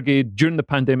 77th Brigade during the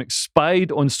pandemic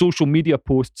spied on social media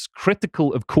posts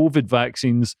critical of COVID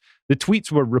vaccines. The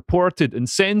tweets were reported and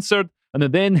censored, and the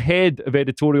then head of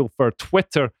editorial for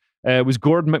Twitter was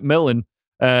Gordon McMillan.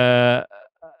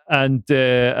 And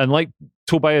like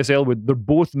Tobias Elwood, they're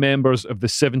both members of the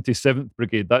 77th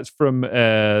Brigade. That's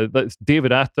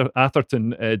David Atherton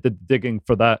did the digging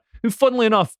for that, who, funnily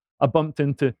enough, I bumped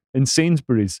into in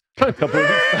Sainsbury's a couple of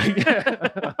weeks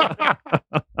back.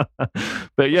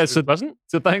 But yeah, so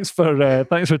thanks for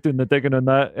doing the digging on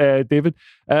that, David.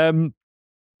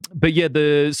 But yeah,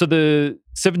 the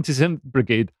 77th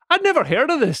Brigade, I'd never heard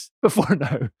of this before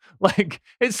now.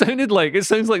 It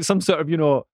sounds like some sort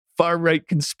of, far right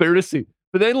conspiracy.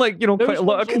 But then, quite a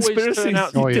lot of conspiracies.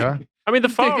 I mean, the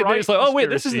far right. It's like, oh wait,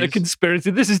 this isn't a conspiracy.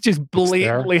 This is just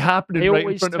blatantly happening. They right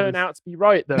always in front turn out to be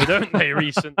right, though, don't they?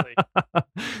 Recently.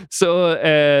 So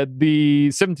the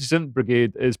 77th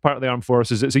Brigade is part of the armed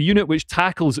forces. It's a unit which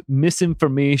tackles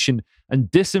misinformation and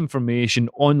disinformation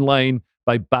online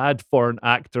by bad foreign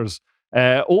actors,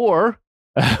 or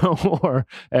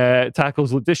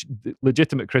tackles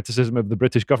legitimate criticism of the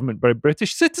British government by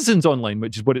British citizens online,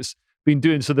 which is what it's been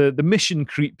doing. So the mission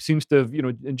creep seems to have,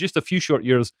 in just a few short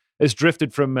years, has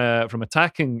drifted from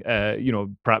attacking,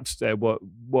 perhaps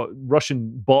what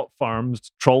Russian bot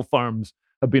farms, troll farms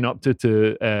have been up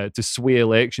to sway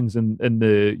elections in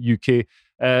the UK,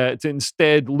 to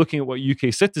instead looking at what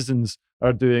UK citizens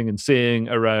are doing and saying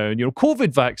around,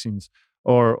 COVID vaccines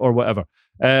or whatever.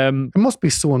 It must be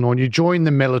so annoying. You join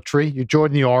the military, you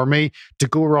join the army to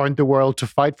go around the world to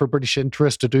fight for British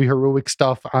interests, to do heroic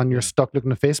stuff, and you're stuck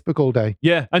looking at Facebook all day.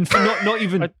 Yeah, and not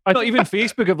even even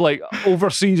Facebook of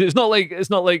overseas. It's not like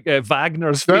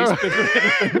Wagner's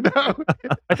Facebook. No.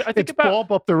 I think it's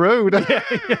Bob up the road.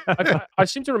 I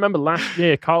seem to remember last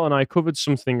year, Carl and I covered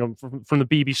something from the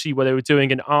BBC where they were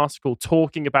doing an article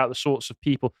talking about the sorts of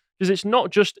people. Because it's not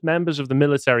just members of the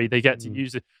military they get to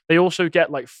use it. They also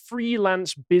get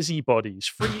freelance busybodies,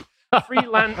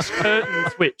 freelance curtain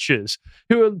twitchers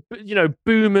who are,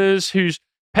 boomers whose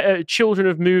children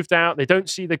have moved out. They don't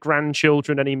see the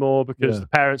grandchildren anymore because the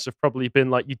parents have probably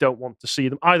been you don't want to see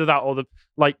them. Either that or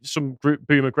some group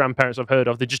boomer grandparents I've heard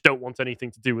of, they just don't want anything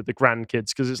to do with the grandkids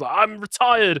because it's I'm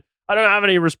retired. I don't have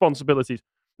any responsibilities.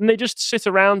 and they just sit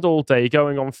around all day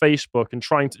going on Facebook and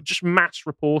trying to just mass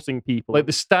reporting people, like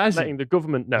the Stasi, letting the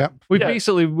government know. We've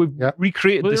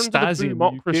recreated the Stasi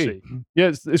democracy. In the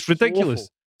UK. Yeah, it's ridiculous.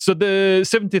 So the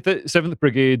 77th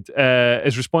Brigade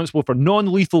is responsible for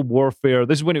non-lethal warfare.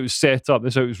 This is when it was set up.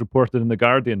 This is how it was reported in The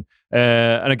Guardian.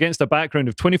 And against a background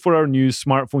of 24-hour news,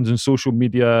 smartphones and social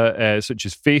media such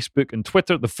as Facebook and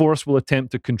Twitter, the force will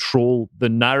attempt to control the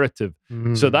narrative.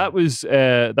 So that was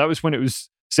when it was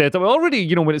set up.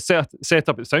 Already, when it's set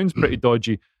up, it sounds pretty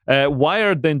dodgy.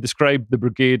 Wired then described the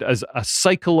brigade as a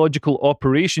psychological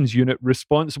operations unit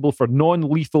responsible for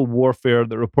non-lethal warfare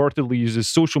that reportedly uses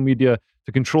social media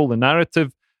to control the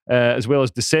narrative, as well as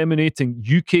disseminating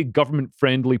UK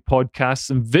government-friendly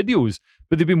podcasts and videos.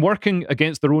 But they've been working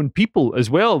against their own people as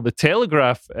well. The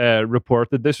Telegraph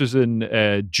reported, this was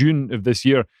in June of this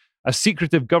year, a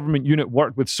secretive government unit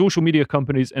worked with social media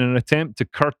companies in an attempt to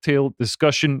curtail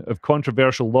discussion of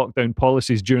controversial lockdown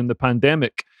policies during the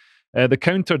pandemic. The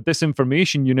Counter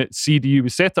Disinformation Unit, CDU,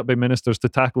 was set up by ministers to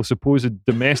tackle supposed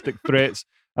domestic threats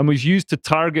and was used to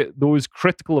target those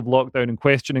critical of lockdown and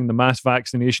questioning the mass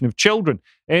vaccination of children.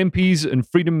 MPs and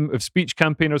freedom of speech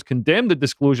campaigners condemned the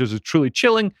disclosures as truly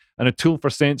chilling and a tool for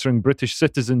censoring British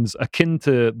citizens akin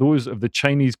to those of the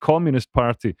Chinese Communist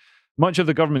Party. Much of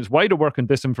the government's wider work on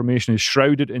disinformation is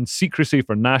shrouded in secrecy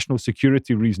for national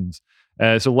security reasons.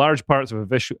 So large parts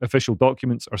of official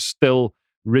documents are still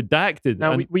redacted.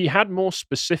 Now, we had more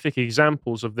specific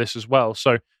examples of this as well.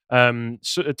 So Tom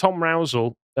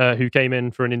Rousel, who came in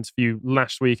for an interview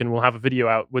last week and will have a video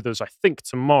out with us, I think,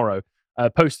 tomorrow,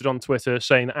 posted on Twitter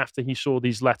saying that after he saw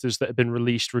these letters that had been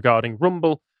released regarding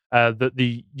Rumble, that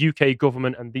the UK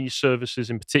government and these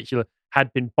services in particular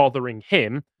had been bothering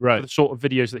him for the sort of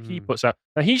videos that he puts out.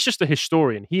 Now, he's just a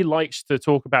historian. He likes to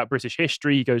talk about British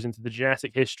history. He goes into the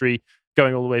genetic history,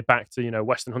 going all the way back to,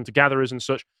 Western hunter-gatherers and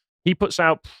such. He puts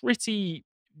out pretty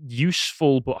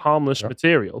useful but harmless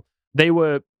material. They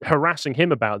were harassing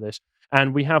him about this.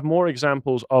 And we have more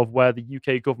examples of where the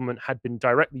UK government had been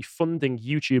directly funding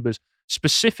YouTubers,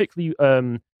 specifically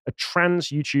a trans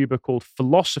YouTuber called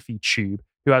Philosophy Tube,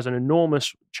 who has an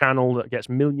enormous channel that gets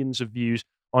millions of views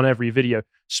on every video,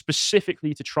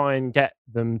 specifically to try and get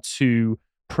them to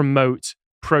promote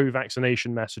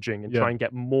pro-vaccination messaging and try and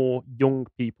get more young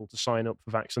people to sign up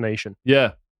for vaccination.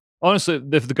 Yeah. Honestly,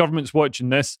 if the government's watching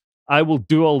this, I will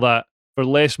do all that for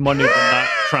less money than that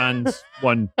trans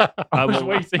one. I was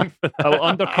waiting for that. I will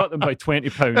undercut them by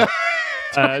 £20.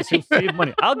 So save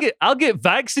money. I'll get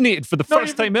vaccinated for the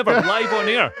first time ever live on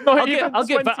air.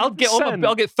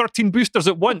 I'll get 13 boosters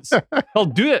at once. I'll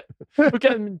do it. We'll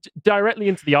get them directly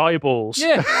into the eyeballs.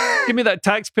 Yeah, give me that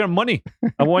taxpayer money.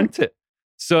 I want it.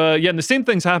 So and the same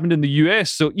thing's happened in the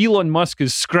US. So Elon Musk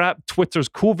has scrapped Twitter's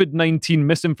COVID-19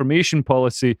 misinformation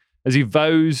policy as he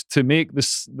vows to make the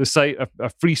site a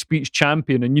free speech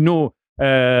champion. And during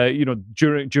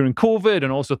COVID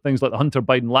and also things like the Hunter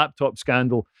Biden laptop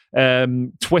scandal,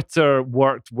 Twitter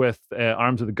worked with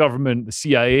arms of the government, the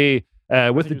CIA,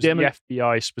 with the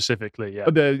FBI specifically,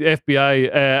 the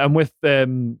FBI, and with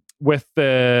the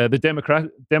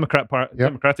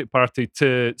Democratic Party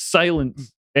to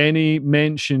silence any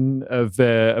mention of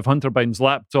Hunter Biden's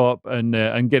laptop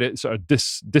and get it sort of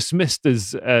dismissed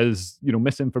as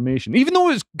misinformation, even though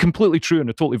it's completely true and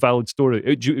a totally valid story.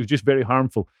 It was just very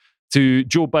harmful to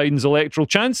Joe Biden's electoral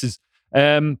chances.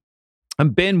 And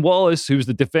Ben Wallace, who was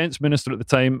the defense minister at the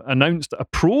time, announced a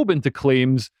probe into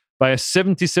claims by a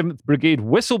 77th Brigade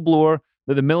whistleblower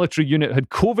that the military unit had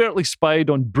covertly spied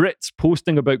on Brits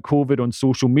posting about COVID on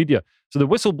social media. So the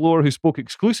whistleblower, who spoke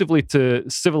exclusively to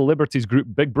civil liberties group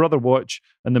Big Brother Watch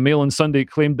and the Mail on Sunday,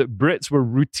 claimed that Brits were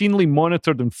routinely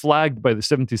monitored and flagged by the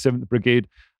 77th Brigade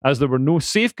as there were no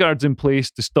safeguards in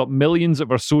place to stop millions of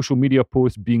our social media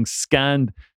posts being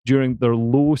scanned during their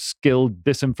low-skilled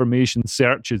disinformation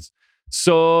searches.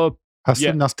 So Has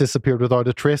Simnas disappeared without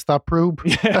a trace, that probe?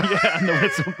 And the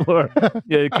whistleblower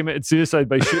he committed suicide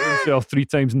by shooting himself 3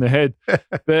 times in the head.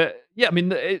 But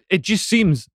it just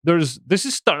seems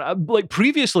like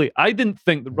previously I didn't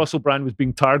think that Russell Brand was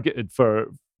being targeted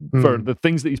for the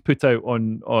things that he's put out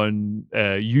on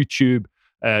YouTube,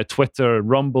 Twitter,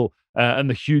 Rumble, and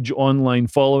the huge online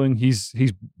following he's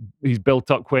built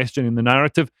up questioning the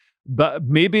narrative. But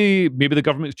maybe the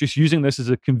government's just using this as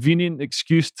a convenient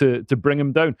excuse to bring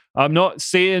him down. I'm not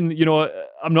saying,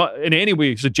 I'm not in any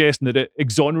way suggesting that it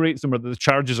exonerates him or that the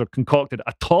charges are concocted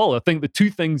at all. I think the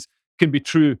two things can be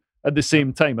true at the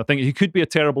same time. I think he could be a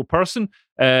terrible person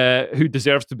who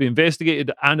deserves to be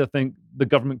investigated, and I think the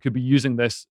government could be using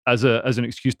this as an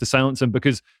excuse to silence him,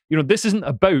 because this isn't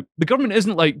about, the government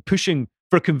isn't like pushing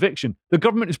for conviction. The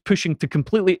government is pushing to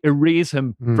completely erase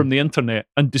him from the internet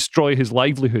and destroy his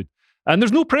livelihood. And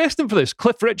there's no precedent for this.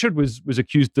 Cliff Richard was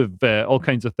accused of all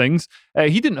kinds of things.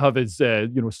 He didn't have his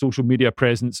social media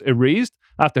presence erased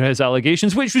after his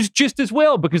allegations, which was just as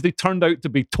well because they turned out to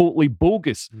be totally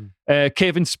bogus.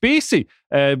 Kevin Spacey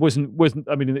wasn't.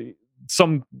 I mean,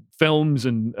 some films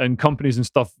and companies and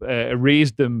stuff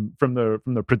erased him from their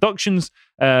productions,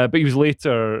 but he was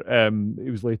later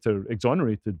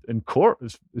exonerated in court,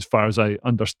 as far as I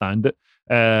understand it,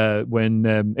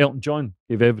 when Elton John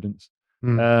gave evidence.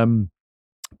 And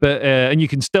you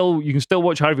can still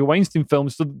watch Harvey Weinstein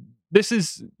films. So this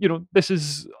is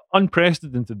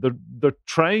unprecedented. They're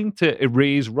trying to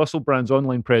erase Russell Brand's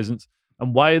online presence,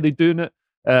 and why are they doing it?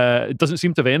 It doesn't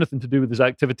seem to have anything to do with his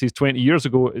activities 20 years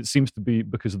ago. It seems to be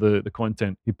because of the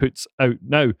content he puts out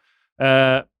now.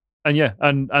 And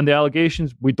the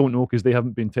allegations, we don't know because they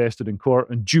haven't been tested in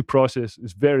court. And due process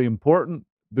is very important.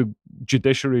 The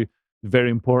judiciary is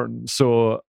very important.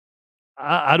 So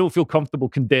I don't feel comfortable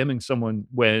condemning someone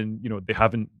when they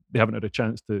haven't had a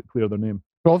chance to clear their name.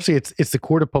 But obviously, it's the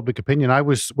court of public opinion.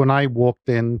 When I walked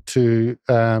in to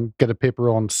get a paper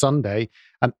on Sunday,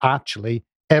 and actually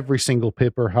every single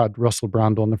paper had Russell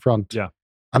Brand on the front. Yeah,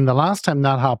 and the last time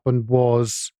that happened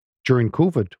was during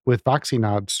COVID with vaccine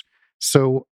ads.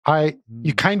 So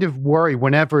you kind of worry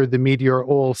whenever the media are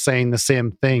all saying the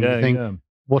same thing. You think,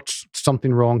 what's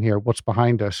something wrong here? What's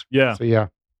behind it? Yeah. So yeah.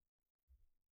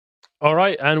 All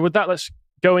right, and with that, let's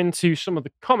go into some of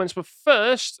the comments. But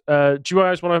first, do you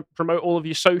guys want to promote all of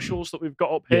your socials that we've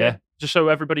got up here, just so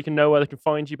everybody can know where they can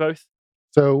find you both?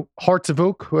 So, Hearts of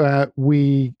Oak,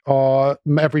 we are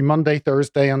every Monday,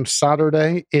 Thursday, and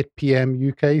Saturday, 8 p.m.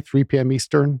 UK, 3 p.m.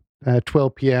 Eastern,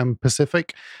 12 p.m.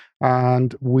 Pacific.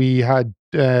 And we had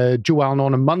Joanne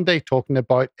on Monday talking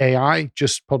about AI,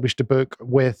 just published a book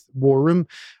with War Room.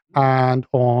 And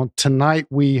on tonight,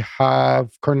 we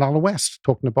have Colonel Alan West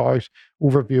talking about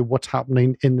overview of what's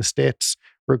happening in the States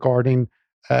regarding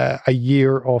a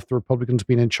year of the Republicans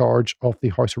being in charge of the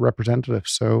House of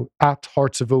Representatives. So at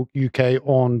Hearts of Oak UK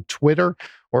on Twitter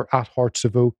or at Hearts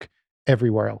of Oak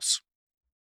everywhere else.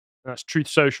 That's Truth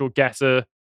Social, Getter.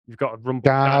 You've got a Rumble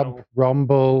Gab, channel,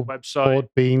 Rumble, website.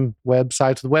 Podbean,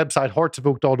 website. So the website,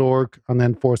 heartsofoak.org, and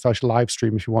then /live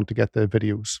stream if you want to get the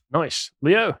videos. Nice.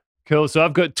 Leo? Cool. So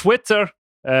I've got Twitter.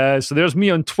 So there's me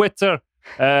on Twitter.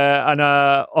 And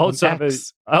I also have a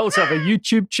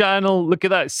YouTube channel. Look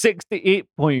at that,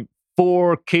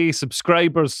 68.4k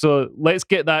subscribers. So let's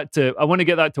get that to, I want to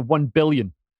get that to 1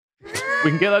 billion. We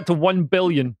can get that to 1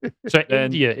 billion. So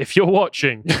India, if you're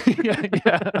watching,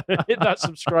 hit that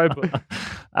subscribe button.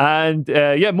 And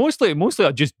mostly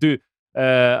I just do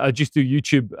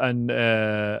YouTube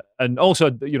and also I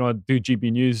do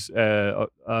GB News. I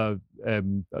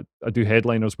do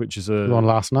Headliners, which is you were on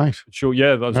last night. Show.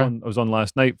 Yeah, I was on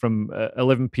last night from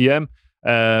 11 p.m.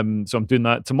 So I'm doing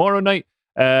that tomorrow night.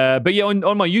 But yeah,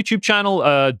 on my YouTube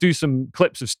channel, do some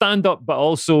clips of stand-up, but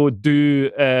also do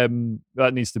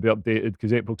that needs to be updated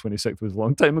because April 26th was a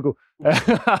long time ago.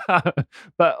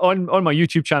 But on my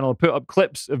YouTube channel, I put up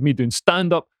clips of me doing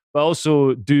stand-up, but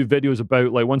also do videos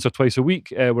about like once or twice a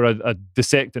week where I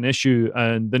dissect an issue.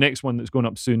 And the next one that's going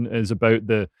up soon is about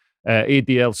the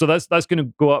ADL. So that's going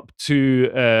to go up to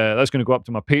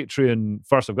my Patreon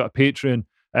first. I've got a Patreon.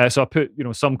 So I put,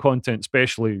 some content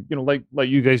specially, like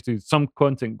you guys do. Some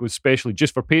content goes specially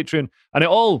just for Patreon, and it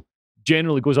all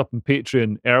generally goes up on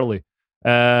Patreon early.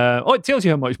 It tells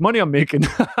you how much money I'm making.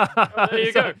 There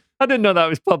you go. I didn't know that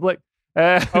was public.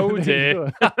 Oh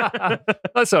dear.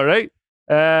 That's all right.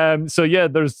 So yeah,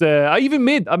 there's. I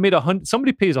made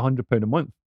somebody pays £100 a month.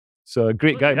 So a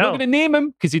great guy. I'm not going to name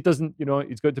him because he doesn't.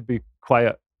 He's got to be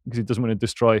quiet because he doesn't want to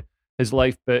destroy his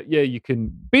life. But yeah, you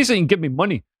can basically give me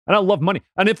money. And I love money.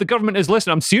 And if the government is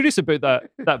listening, I'm serious about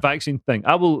that vaccine thing.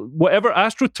 I will, whatever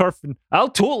AstroTurf, and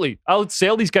I'll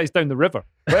sell these guys down the river.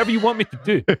 Whatever you want me to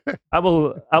do, I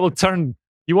will turn.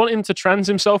 You want him to trans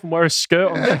himself and wear a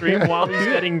skirt on the screen while he's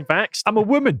getting vaxxed? I'm a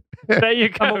woman. There you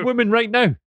go. I'm a woman right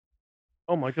now.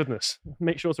 Oh my goodness.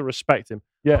 Make sure to respect him.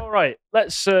 Yeah. All right.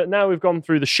 Let's, now we've gone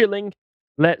through the shilling,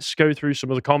 let's go through some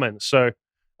of the comments. So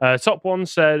top one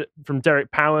said from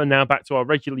Derek Power, now back to our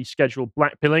regularly scheduled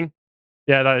blackpilling.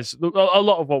 Yeah, that is a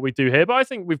lot of what we do here, but I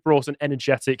think we've brought an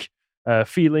energetic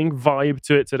feeling, vibe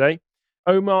to it today.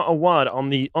 Omar Awad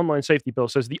on the online safety bill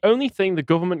says, the only thing the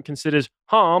government considers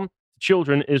harm to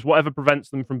children is whatever prevents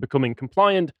them from becoming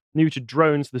compliant. New to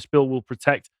drones, this bill will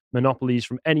protect monopolies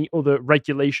from any other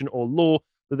regulation or law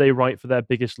that they write for their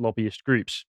biggest lobbyist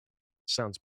groups.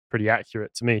 Sounds pretty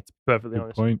accurate to me, to be perfectly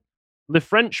honest. Point. The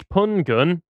French pun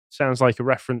gun sounds like a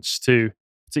reference to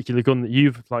particular gun that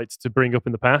you've liked to bring up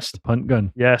in the past. The punt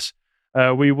gun. Yes.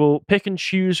 We will pick and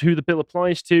choose who the bill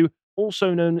applies to,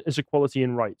 also known as equality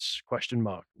in rights, ?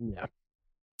 Yeah.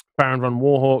 Baron von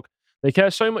Warhawk. They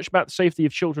care so much about the safety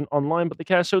of children online, but they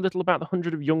care so little about the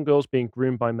 100 of young girls being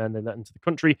groomed by men they let into the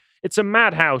country. It's a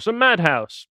madhouse, a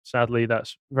madhouse. Sadly,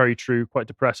 that's very true, quite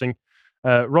depressing.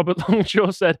 Robert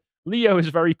Longshaw said, Leo is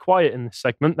very quiet in this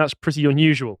segment. That's pretty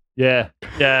unusual. Yeah.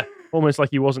 Yeah, almost like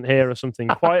he wasn't here or something.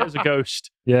 Quiet as a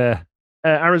ghost. Yeah.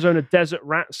 Arizona Desert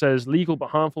Rat says, legal but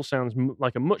harmful sounds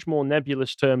like a much more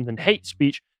nebulous term than hate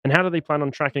speech. And how do they plan on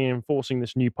tracking and enforcing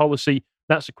this new policy?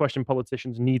 That's a question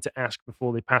politicians need to ask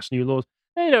before they pass new laws.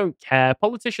 They don't care.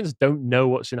 Politicians don't know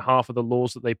what's in half of the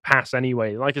laws that they pass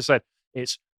anyway. Like I said,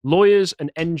 it's lawyers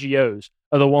and NGOs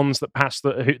are the ones that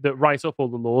that write up all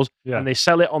the laws, and they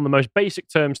sell it on the most basic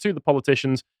terms to the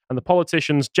politicians. And the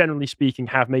politicians, generally speaking,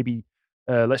 have maybe,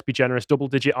 let's be generous,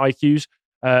 double-digit IQs.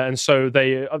 And so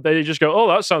they just go, oh,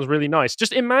 that sounds really nice.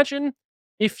 Just imagine,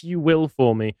 if you will,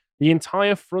 for me, the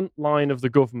entire front line of the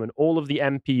government, all of the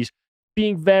MPs,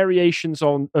 being variations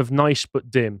of nice but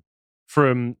dim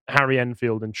from Harry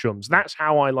Enfield and Chums. That's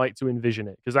how I like to envision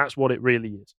it, because that's what it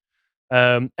really is.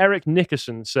 Eric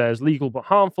Nickerson says, legal but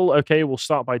harmful. Okay, we'll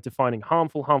start by defining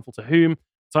harmful. Harmful to whom?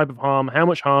 Type of harm? How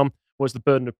much harm? What's the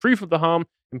burden of proof of the harm?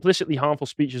 Implicitly harmful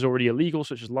speech is already illegal,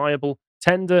 such as libel,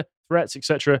 tender, threats,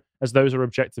 etc., as those are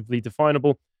objectively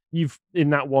definable. You've, in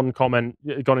that one comment,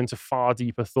 gone into far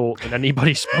deeper thought than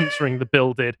anybody sponsoring the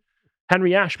bill did.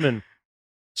 Henry Ashman.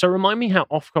 So remind me how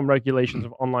Ofcom regulations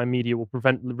of online media will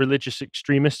prevent religious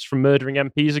extremists from murdering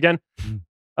MPs again?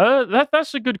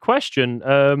 That's a good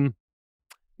question.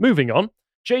 Moving on.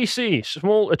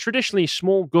 JC, a traditionally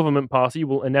small government party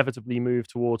will inevitably move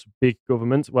towards big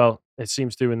government. Well, it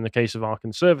seems to in the case of our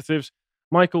Conservatives.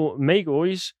 Michael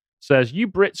Magoys says, you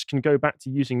Brits can go back to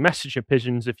using messenger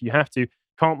pigeons if you have to.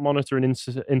 Can't monitor and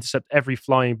intercept every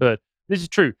flying bird. This is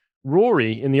true.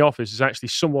 Rory in the office is actually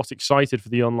somewhat excited for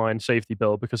the online safety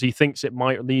bill because he thinks it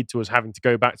might lead to us having to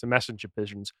go back to messenger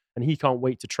pigeons, and he can't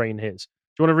wait to train his.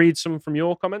 Do you want to read some from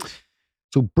your comments?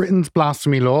 So Britain's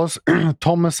blasphemy laws,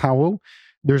 Thomas Howell,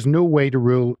 there's no way to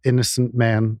rule innocent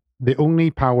men. The only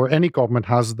power any government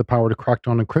has is the power to crack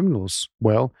down on criminals.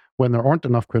 Well, when there aren't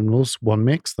enough criminals, one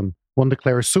makes them. One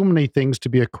declares so many things to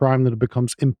be a crime that it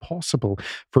becomes impossible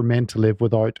for men to live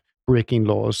without breaking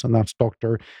laws. And that's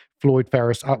Dr. Floyd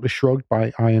Ferris' Atlas Shrugged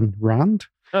by Ayn Rand.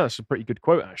 Oh, that's a pretty good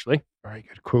quote, actually. Very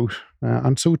good quote.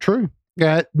 And so true.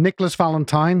 Nicholas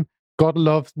Valentine, gotta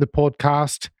love the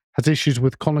podcast, has issues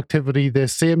with connectivity the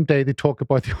same day they talk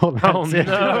about the online.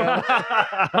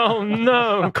 Oh,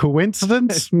 no.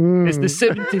 Coincidence? It's the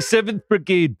 77th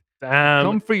Brigade. Damn.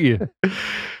 Come for you.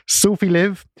 Sophie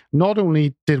Liv, not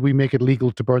only did we make it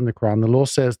legal to burn the Quran, the law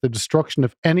says the destruction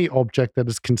of any object that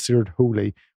is considered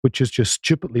holy, which is just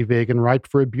stupidly vague and ripe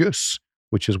for abuse,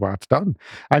 which is why it's done.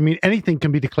 I mean, anything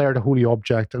can be declared a holy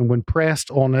object, and when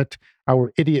pressed on it,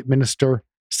 our idiot minister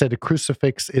said a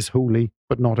crucifix is holy,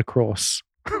 but not a cross.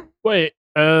 Wait,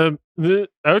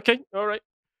 okay, all right.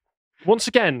 Once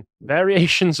again,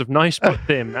 variations of nice but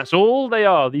dim. That's all they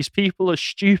are. These people are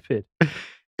stupid.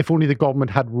 If only the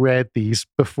government had read these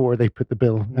before they put the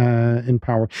bill in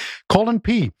power. Colin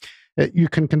P., you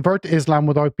can convert to Islam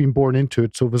without being born into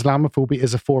it. So if Islamophobia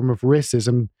is a form of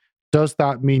racism, does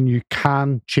that mean you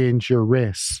can change your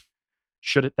race?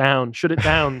 Shut it down. Shut it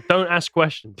down. Don't ask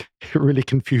questions. Really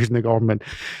confusing the government.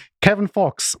 Kevin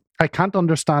Fox, I can't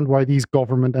understand why these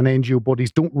government and NGO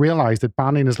bodies don't realize that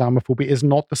banning Islamophobia is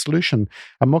not the solution.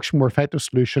 A much more effective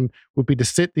solution would be to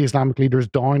sit the Islamic leaders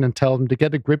down and tell them to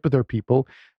get a grip of their people,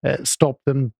 stop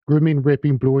them grooming,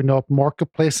 raping, blowing up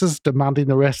marketplaces, demanding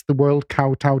the rest of the world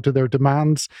kowtow to their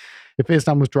demands. If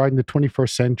Islam was driving the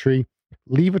 21st century,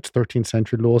 leave its 13th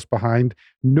century laws behind.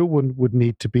 No one would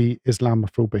need to be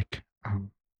Islamophobic.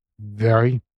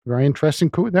 Very, very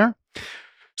interesting quote there.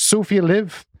 Sophia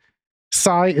Liv,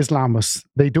 Sigh Islamists.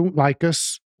 They don't like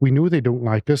us. We know they don't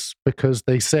like us because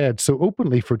they said so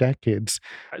openly for decades.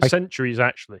 Centuries,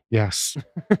 actually. Yes.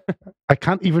 I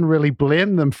can't even really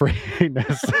blame them for hating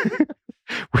us.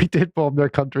 We did bomb their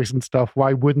countries and stuff.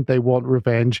 Why wouldn't they want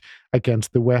revenge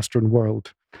against the Western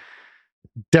world?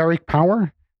 Derek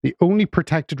Power, the only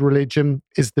protected religion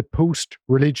is the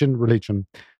post-religion religion.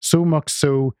 So much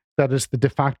so that it's the de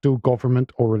facto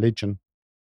government or religion.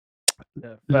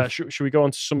 Should we go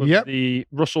on to some of the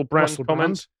Russell Brand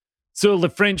comments? So the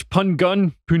French pun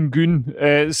gun,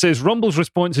 Pungun, says Rumble's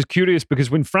response is curious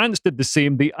because when France did the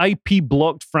same, the IP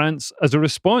blocked France as a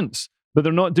response. But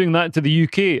they're not doing that to the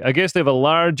UK. I guess they have a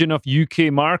large enough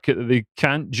UK market that they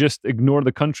can't just ignore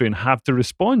the country and have to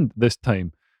respond this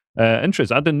time.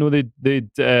 Interesting. I didn't know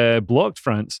they'd blocked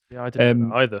France. Yeah, I didn't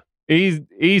know either.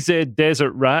 AZ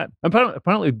Desert Rat.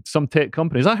 Apparently, some tech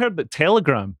companies. I heard that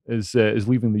Telegram is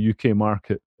leaving the UK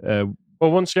market. Well,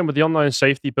 once again, with the online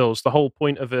safety bills, the whole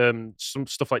point of some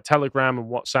stuff like Telegram and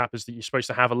WhatsApp is that you're supposed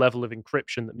to have a level of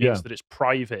encryption that means that it's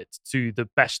private to the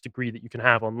best degree that you can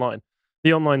have online.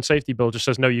 The online safety bill just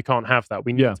says, no, you can't have that.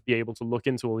 We need to be able to look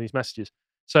into all these messages.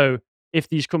 So if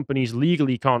these companies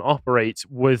legally can't operate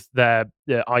with their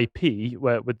IP,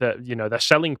 with their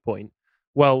selling point,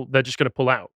 well, they're just going to pull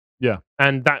out. Yeah.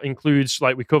 And that includes,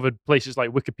 like we covered, places like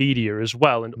Wikipedia as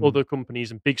well, and other companies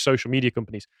and big social media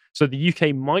companies. So the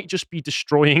UK might just be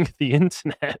destroying the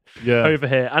internet over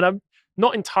here. And I'm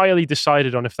not entirely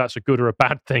decided on if that's a good or a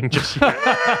bad thing. Just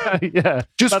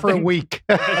just for a week.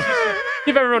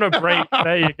 Give everyone a break.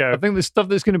 There you go. I think the stuff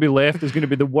that's going to be left is going to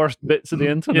be the worst bits of the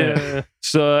internet. Yeah.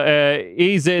 So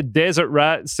AZ Desert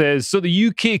Rat says, so the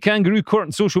UK Kangaroo Court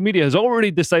on social media has already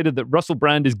decided that Russell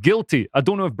Brand is guilty. I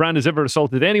don't know if Brand has ever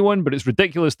assaulted anyone, but it's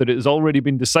ridiculous that it has already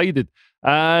been decided.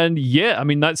 And yeah, I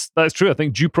mean, that's true. I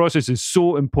think due process is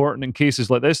so important in cases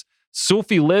like this.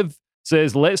 Sophie Liv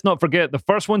says, let's not forget the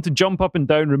first one to jump up and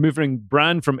down removing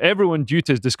Brand from everyone due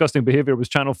to his disgusting behaviour was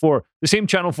Channel 4. The same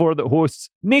Channel 4 that hosts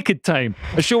Naked Time,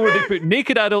 a show where they put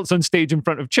naked adults on stage in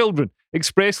front of children,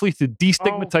 expressly to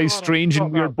destigmatise strange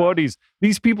and weird bodies.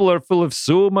 These people are full of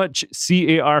so much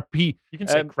CARP. You can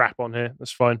say crap on here.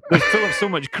 That's fine. They're full of so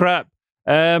much crap.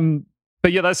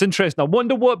 But yeah, that's interesting. I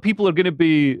wonder what people are going to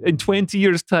be in 20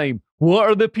 years' time. What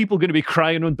are the people going to be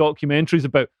crying on documentaries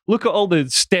about? Look at all the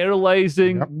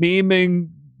sterilising,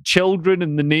 maiming children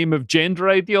in the name of gender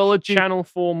ideology. Channel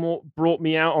 4 brought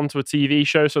me out onto a TV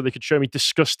show so they could show me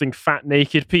disgusting, fat,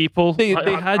 naked people. They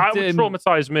had that would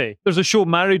traumatise me. There's a show,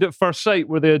 Married at First Sight,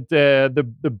 where they had,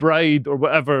 the bride or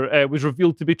whatever was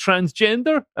revealed to be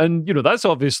transgender. And, that's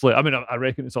obviously, I mean, I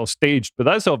reckon it's all staged, but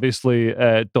that's obviously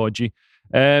dodgy.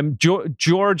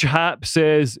 George Happ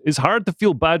says, it's hard to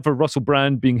feel bad for Russell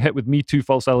Brand being hit with Me Too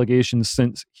false allegations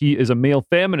since he is a male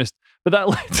feminist. But that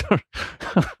letter...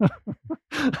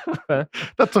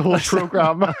 That's a whole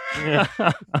program.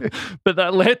 But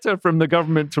that letter from the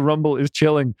government to Rumble is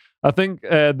chilling. I think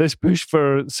this push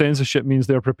for censorship means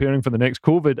they're preparing for the next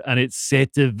COVID, and it's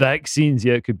set to vaccines.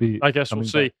 Yeah, it could be. I guess we'll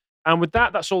see. And with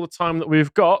that, that's all the time that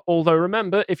we've got. Although,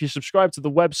 remember, if you subscribe to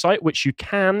the website, which you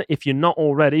can if you're not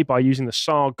already by using the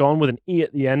Sargon with an E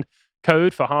at the end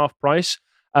code for half price,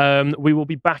 we will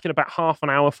be back in about half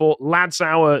an hour for Lads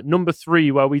Hour number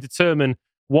 3, where we determine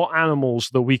what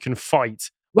animals that we can fight.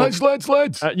 Lads.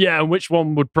 And which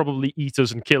one would probably eat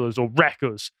us and kill us or wreck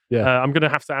us. Yeah. I'm going to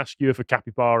have to ask you if a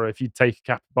capybara, if you'd take a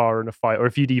capybara in a fight, or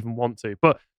if you'd even want to.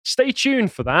 But stay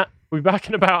tuned for that. We'll be back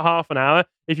in about half an hour.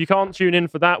 If you can't tune in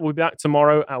for that, we'll be back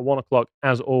tomorrow at 1 o'clock.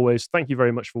 As always, thank you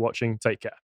very much for watching. Take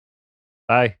care.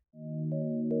 Bye.